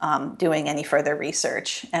recommend doing any further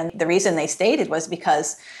research. And the reason they stated was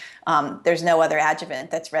because there's no other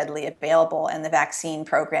adjuvant that's readily available, and the vaccine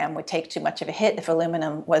program would take too much of a hit if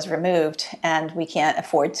aluminum was removed, and we can't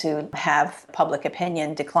afford to have public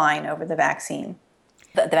opinion decline over the vaccine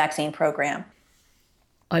program.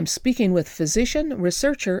 I'm speaking with physician,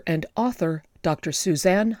 researcher, and author Dr.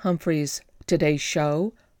 Suzanne Humphries. Today's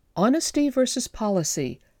show, Honesty versus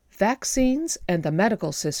Policy, Vaccines and the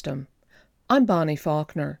Medical System. I'm Bonnie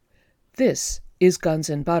Faulkner. This is Guns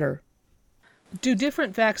and Butter. Do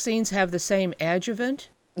different vaccines have the same adjuvant?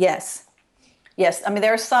 Yes. Yes. I mean,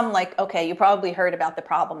 there are some you probably heard about the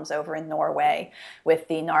problems over in Norway with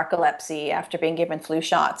the narcolepsy after being given flu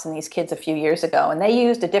shots in these kids a few years ago. And they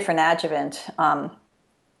used a different adjuvant.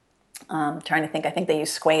 Trying to think, I think they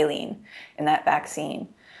used squalene in that vaccine.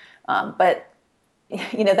 But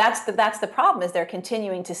that's the problem, is they're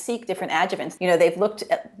continuing to seek different adjuvants. They've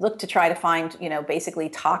looked to try to find, basically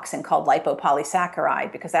toxin called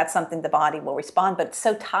lipopolysaccharide, because that's something the body will respond, but it's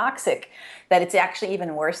so toxic that it's actually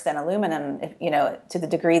even worse than aluminum, to the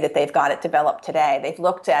degree that they've got it developed today. They've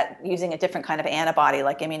looked at using a different kind of antibody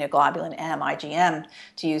like immunoglobulin M, IgM,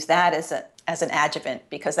 to use that as an adjuvant,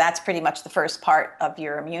 because that's pretty much the first part of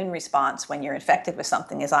your immune response when you're infected with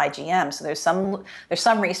something is IgM. So there's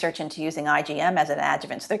some research into using IgM as an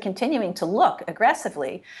adjuvant. So they're continuing to look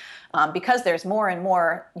aggressively because there's more and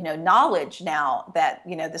more knowledge now that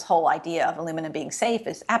this whole idea of aluminum being safe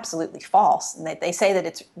is absolutely false. And they say that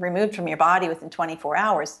it's removed from your body within 24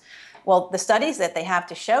 hours. Well, the studies that they have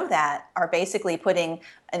to show that are basically putting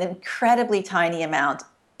an incredibly tiny amount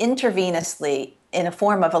intravenously in a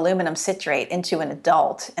form of aluminum citrate into an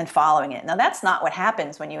adult and following it. Now, that's not what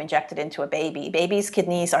happens when you inject it into a baby. Babies'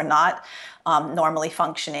 kidneys are not normally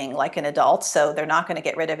functioning like an adult, so they're not going to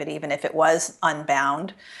get rid of it even if it was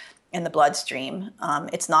unbound in the bloodstream.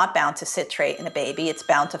 It's not bound to citrate in a baby. It's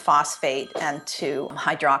bound to phosphate and to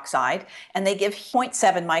hydroxide. And they give 0.7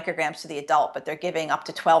 micrograms to the adult, but they're giving up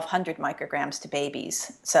to 1,200 micrograms to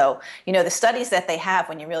babies. So, the studies that they have,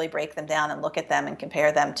 when you really break them down and look at them and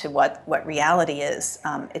compare them to what reality is,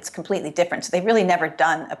 it's completely different. So they've really never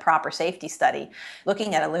done a proper safety study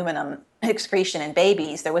looking at aluminum excretion in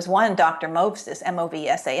babies. There was one, Dr. Movsas,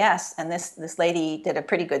 Movsas, and this lady did a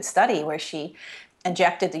pretty good study where she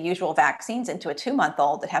injected the usual vaccines into a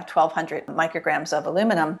 2-month-old that have 1,200 micrograms of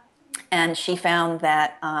aluminum, and she found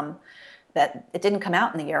that that it didn't come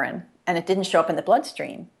out in the urine and it didn't show up in the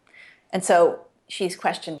bloodstream. And so she's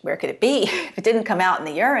questioned, where could it be? If it didn't come out in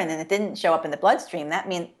the urine and it didn't show up in the bloodstream, that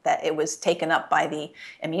means that it was taken up by the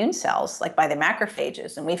immune cells, like by the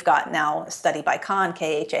macrophages. And we've got now a study by Khan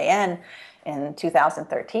in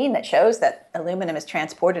 2013 that shows that aluminum is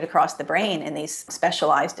transported across the brain in these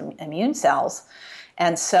specialized immune cells.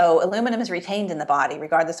 And so aluminum is retained in the body,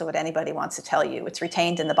 regardless of what anybody wants to tell you. It's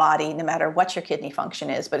retained in the body no matter what your kidney function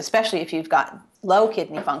is, but especially if you've got low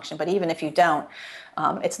kidney function. But even if you don't,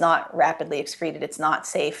 it's not rapidly excreted. It's not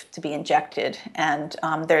safe to be injected. And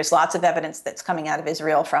there's lots of evidence that's coming out of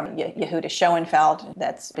Israel from Yehuda Schoenfeld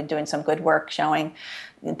that's been doing some good work showing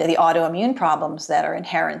the autoimmune problems that are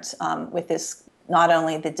inherent with this, not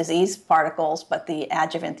only the disease particles, but the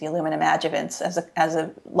adjuvant, the aluminum adjuvants, as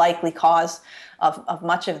a likely cause of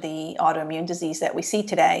much of the autoimmune disease that we see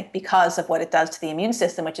today, because of what it does to the immune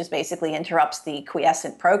system, which is basically interrupts the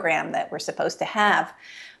quiescent program that we're supposed to have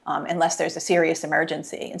unless there's a serious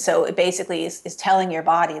emergency. And so it basically is telling your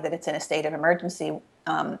body that it's in a state of emergency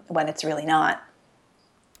when it's really not.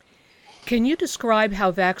 Can you describe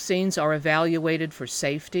how vaccines are evaluated for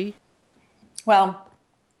safety? Well,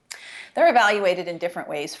 they're evaluated in different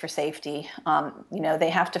ways for safety. They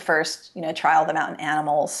have to first, trial them out in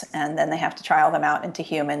animals, and then they have to trial them out into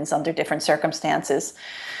humans under different circumstances.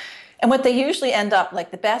 And what they usually end up,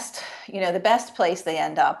 like the best place they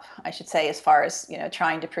end up, I should say, as far as,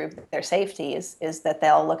 trying to prove their safety is that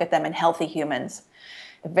they'll look at them in healthy humans.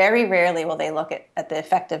 Very rarely will they look at the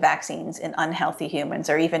effect of vaccines in unhealthy humans,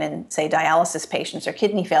 or even in, say, dialysis patients or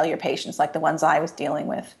kidney failure patients like the ones I was dealing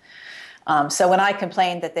with. So when I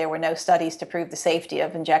complained that there were no studies to prove the safety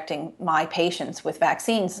of injecting my patients with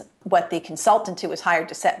vaccines, what the consultant who was hired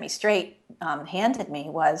to set me straight handed me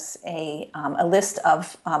was a list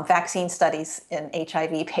of vaccine studies in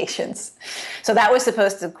HIV patients. So that was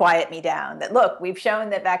supposed to quiet me down, that, look, we've shown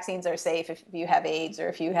that vaccines are safe if you have AIDS or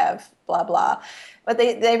if you have blah, blah. But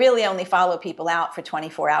they really only follow people out for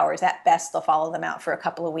 24 hours. At best, they'll follow them out for a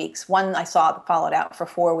couple of weeks. One I saw followed out for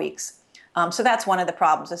 4 weeks. So that's one of the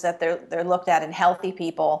problems, is that they're looked at in healthy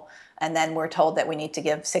people, and then we're told that we need to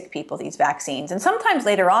give sick people these vaccines. And sometimes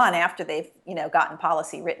later on, after they've gotten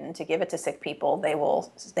policy written to give it to sick people, they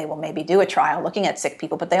will maybe do a trial looking at sick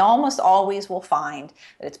people, but they almost always will find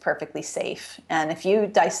that it's perfectly safe. And if you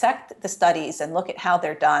dissect the studies and look at how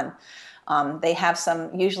they're done, they have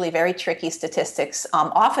some usually very tricky statistics,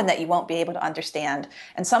 often that you won't be able to understand,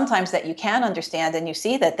 and sometimes that you can understand, and you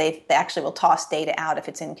see that they actually will toss data out if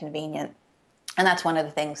it's inconvenient. And that's one of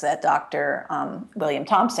the things that Dr. William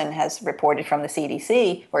Thompson has reported from the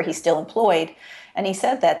CDC, where he's still employed. And he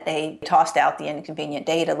said that they tossed out the inconvenient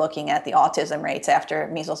data looking at the autism rates after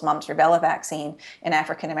measles, mumps, rubella vaccine in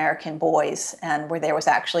African-American boys, and where there was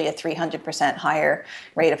actually a 300% higher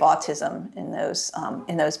rate of autism in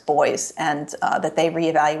those boys, and that they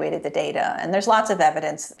reevaluated the data. And there's lots of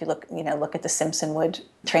evidence. If you look at the Simpson-Wood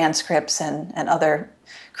transcripts and other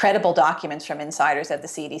credible documents from insiders at the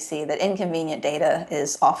CDC, that inconvenient data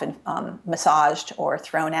is often massaged or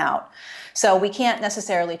thrown out. So we can't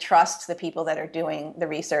necessarily trust the people that are doing the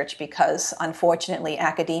research, because unfortunately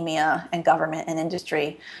academia and government and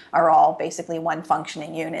industry are all basically one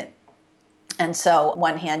functioning unit. And so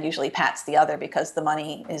one hand usually pats the other because the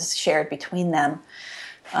money is shared between them.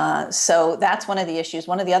 So that's one of the issues.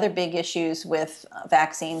 One of the other big issues with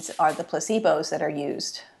vaccines are the placebos that are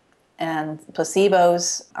used. And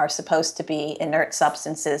placebos are supposed to be inert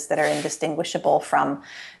substances that are indistinguishable from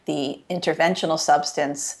the interventional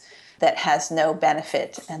substance that has no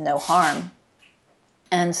benefit and no harm.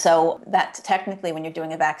 And so that technically, when you're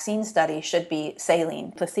doing a vaccine study, should be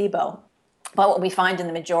saline, placebo. But what we find in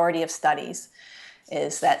the majority of studies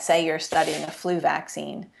is that, say you're studying a flu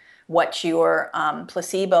vaccine, what your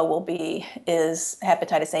placebo will be is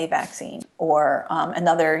hepatitis A vaccine, or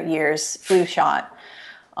another year's flu shot.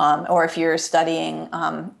 Or if you're studying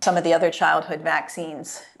some of the other childhood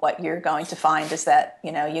vaccines, what you're going to find is that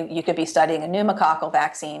you could be studying a pneumococcal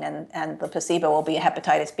vaccine, and the placebo will be a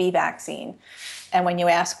hepatitis B vaccine. And when you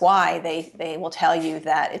ask why, they will tell you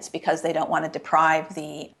that it's because they don't want to deprive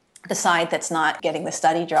the side that's not getting the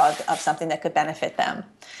study drug of something that could benefit them,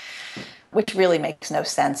 which really makes no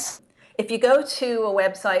sense. If you go to a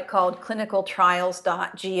website called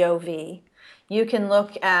clinicaltrials.gov, you can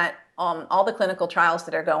look at all the clinical trials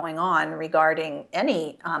that are going on regarding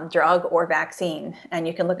any drug or vaccine. And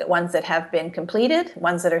you can look at ones that have been completed,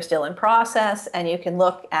 ones that are still in process, and you can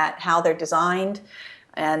look at how they're designed.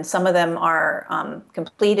 And some of them are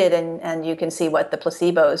completed, and you can see what the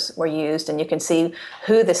placebos were used, and you can see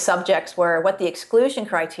who the subjects were, what the exclusion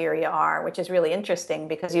criteria are, which is really interesting,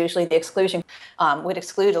 because usually the exclusion would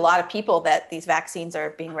exclude a lot of people that these vaccines are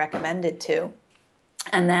being recommended to.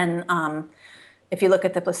 And then if you look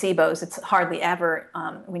at the placebos, it's hardly ever,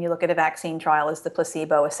 when you look at a vaccine trial, is the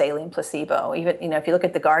placebo a saline placebo. Even if you look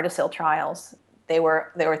at the Gardasil trials, there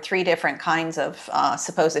were three different kinds of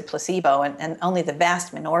supposed placebo, and only the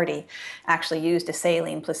vast minority actually used a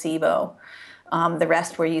saline placebo. The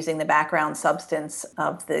rest were using the background substance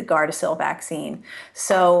of the Gardasil vaccine.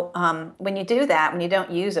 So when you do that, when you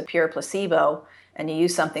don't use a pure placebo and you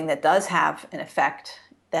use something that does have an effect,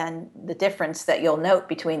 then the difference that you'll note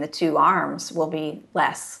between the two arms will be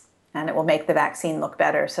less, and it will make the vaccine look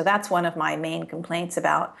better. So that's one of my main complaints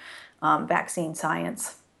about vaccine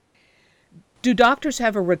science. Do doctors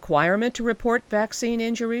have a requirement to report vaccine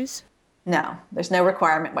injuries? No, there's no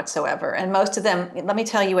requirement whatsoever. And most of them, let me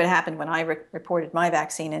tell you what happened when I reported my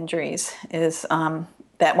vaccine injuries, is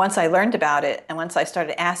that once I learned about it, and once I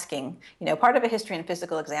started asking, part of a history and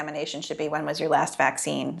physical examination should be, when was your last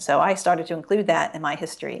vaccine? So I started to include that in my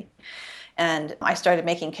history. And I started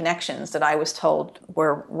making connections that I was told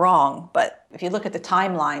were wrong. But if you look at the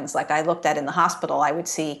timelines, like I looked at in the hospital, I would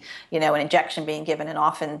see, an injection being given, and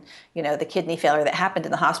often, the kidney failure that happened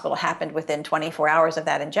in the hospital happened within 24 hours of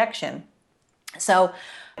that injection. So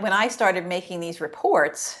when I started making these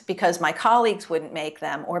reports, because my colleagues wouldn't make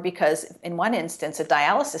them, or because in one instance a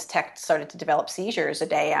dialysis tech started to develop seizures a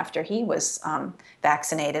day after he was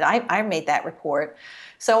vaccinated, I made that report.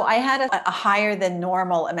 So I had a higher than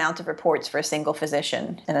normal amount of reports for a single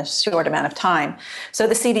physician in a short amount of time. So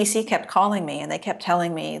the CDC kept calling me, and they kept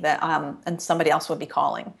telling me that, and somebody else would be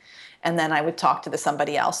calling. And then I would talk to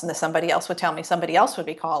somebody else, and the somebody else would tell me somebody else would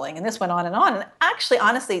be calling. And this went on and on. And actually,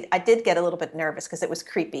 honestly, I did get a little bit nervous because it was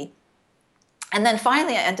creepy. And then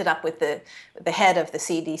finally, I ended up with the head of the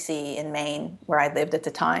CDC in Maine, where I lived at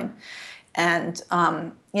the time. And,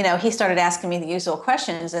 he started asking me the usual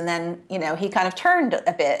questions. And then, he kind of turned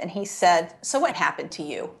a bit, and he said, "So what happened to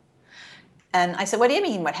you?" And I said, what do you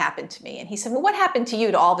mean, what happened to me? And he said, well, what happened to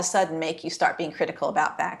you to all of a sudden make you start being critical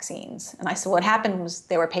about vaccines? And I said, what happened was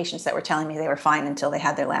there were patients that were telling me they were fine until they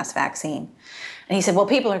had their last vaccine. And he said, well,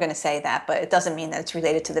 people are going to say that, but it doesn't mean that it's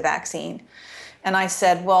related to the vaccine. And I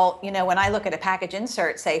said, well, when I look at a package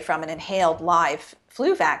insert, say from an inhaled live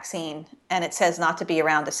flu vaccine, and it says not to be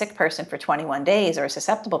around a sick person for 21 days or a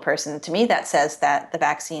susceptible person, to me that says that the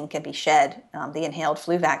vaccine can be shed, the inhaled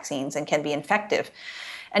flu vaccines, and can be infective.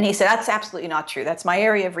 And he said, that's absolutely not true. That's my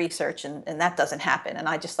area of research, and that doesn't happen. And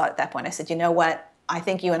I just thought at that point, I said, you know what? I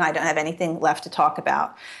think you and I don't have anything left to talk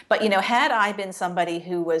about. But, had I been somebody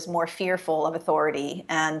who was more fearful of authority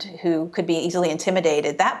and who could be easily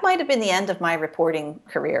intimidated, that might have been the end of my reporting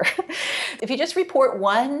career. If you just report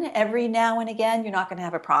one every now and again, you're not going to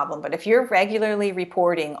have a problem. But if you're regularly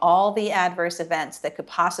reporting all the adverse events that could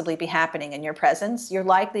possibly be happening in your presence, you're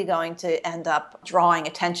likely going to end up drawing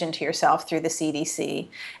attention to yourself through the CDC.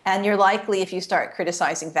 And you're likely, if you start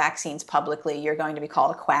criticizing vaccines publicly, you're going to be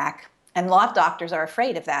called a quack. And a lot of doctors are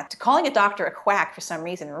afraid of that. Calling a doctor a quack for some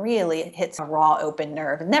reason really hits a raw, open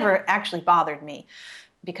nerve. It never actually bothered me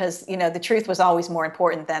because, the truth was always more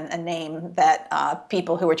important than a name that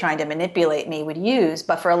people who were trying to manipulate me would use.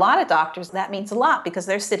 But for a lot of doctors, that means a lot because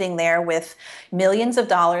they're sitting there with millions of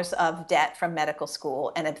dollars of debt from medical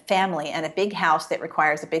school and a family and a big house that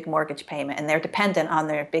requires a big mortgage payment, and they're dependent on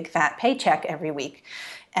their big fat paycheck every week.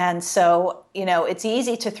 And so, it's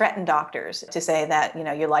easy to threaten doctors to say that,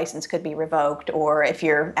 your license could be revoked, or if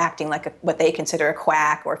you're acting like what they consider a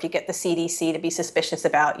quack, or if you get the CDC to be suspicious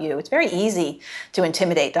about you. It's very easy to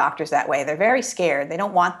intimidate doctors that way. They're very scared. They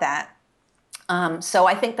don't want that. So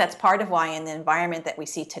I think that's part of why in the environment that we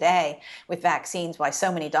see today with vaccines, why so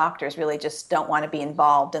many doctors really just don't want to be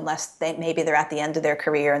involved unless maybe they're at the end of their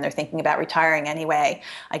career and they're thinking about retiring anyway.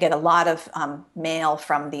 I get a lot of mail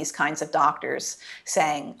from these kinds of doctors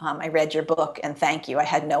saying, I read your book and thank you. I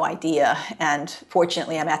had no idea. And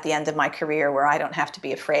fortunately, I'm at the end of my career where I don't have to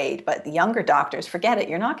be afraid. But the younger doctors, forget it.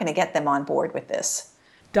 You're not going to get them on board with this.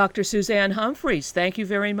 Dr. Suzanne Humphries, thank you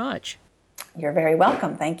very much. You're very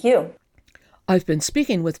welcome. Thank you. I've been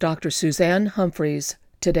speaking with Dr. Suzanne Humphries.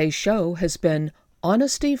 Today's show has been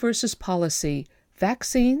Honesty versus Policy,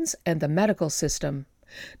 Vaccines and the Medical System.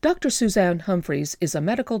 Dr. Suzanne Humphries is a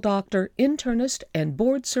medical doctor, internist, and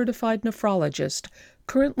board-certified nephrologist,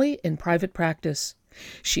 currently in private practice.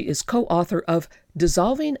 She is co-author of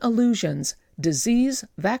Dissolving Illusions, Disease,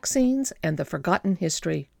 Vaccines, and the Forgotten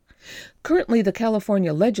History. Currently, the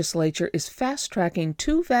California legislature is fast-tracking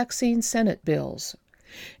 2 vaccine Senate bills.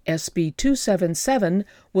 SB 277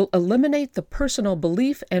 will eliminate the personal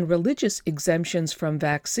belief and religious exemptions from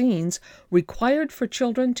vaccines required for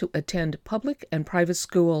children to attend public and private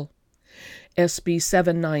school. SB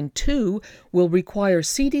 792 will require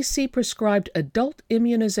CDC-prescribed adult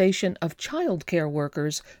immunization of child care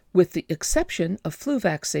workers with the exception of flu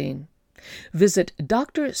vaccine. Visit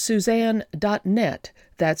drsuzanne.net,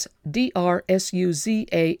 that's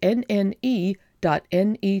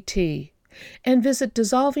DRSUZANNE.net. And visit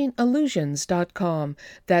dissolvingillusions.com.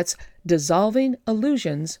 That's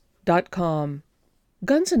dissolvingillusions.com.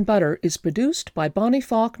 Guns and Butter is produced by Bonnie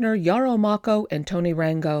Faulkner, Yarrow Mako, and Tony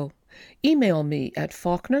Rango. Email me at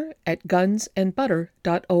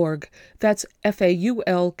faulkner@gunsandbutter.org. That's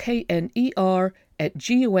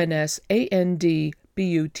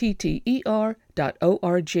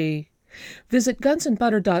FAULKNER@GUNSANDBUTTER.org. Visit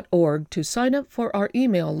gunsandbutter.org to sign up for our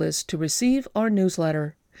email list to receive our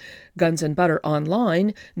newsletter. Guns and Butter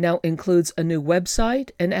Online now includes a new website,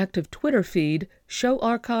 an active Twitter feed, show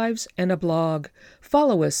archives, and a blog.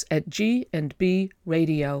 Follow us at G&B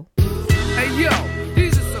Radio. Hey yo,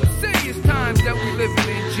 these are some serious times that we living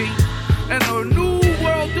in, G. And a new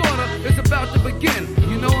world order is about to begin.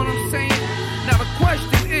 You know what I'm saying? Now the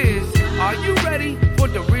question is, are you ready for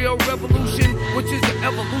the real revolution, which is the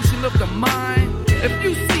evolution of the mind? If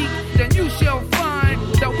you seek, then you shall find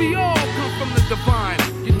that we all come from the divine.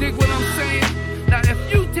 You dig what I'm saying? Now if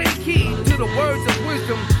you take heed to the words of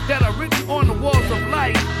wisdom that are written on the walls of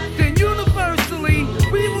life, then universally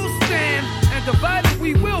we will stand, and divided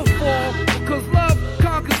we will fall, because love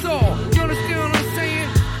conquers all. You understand what I'm saying?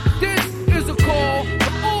 This is a call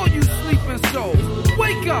for all you sleeping souls.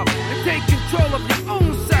 Wake up and take control of your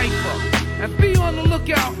own cipher, and be on the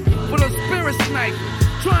lookout for the spirit sniper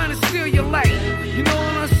trying to steal your light. You know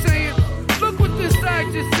what I'm saying? Look within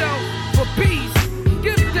inside yourself for peace.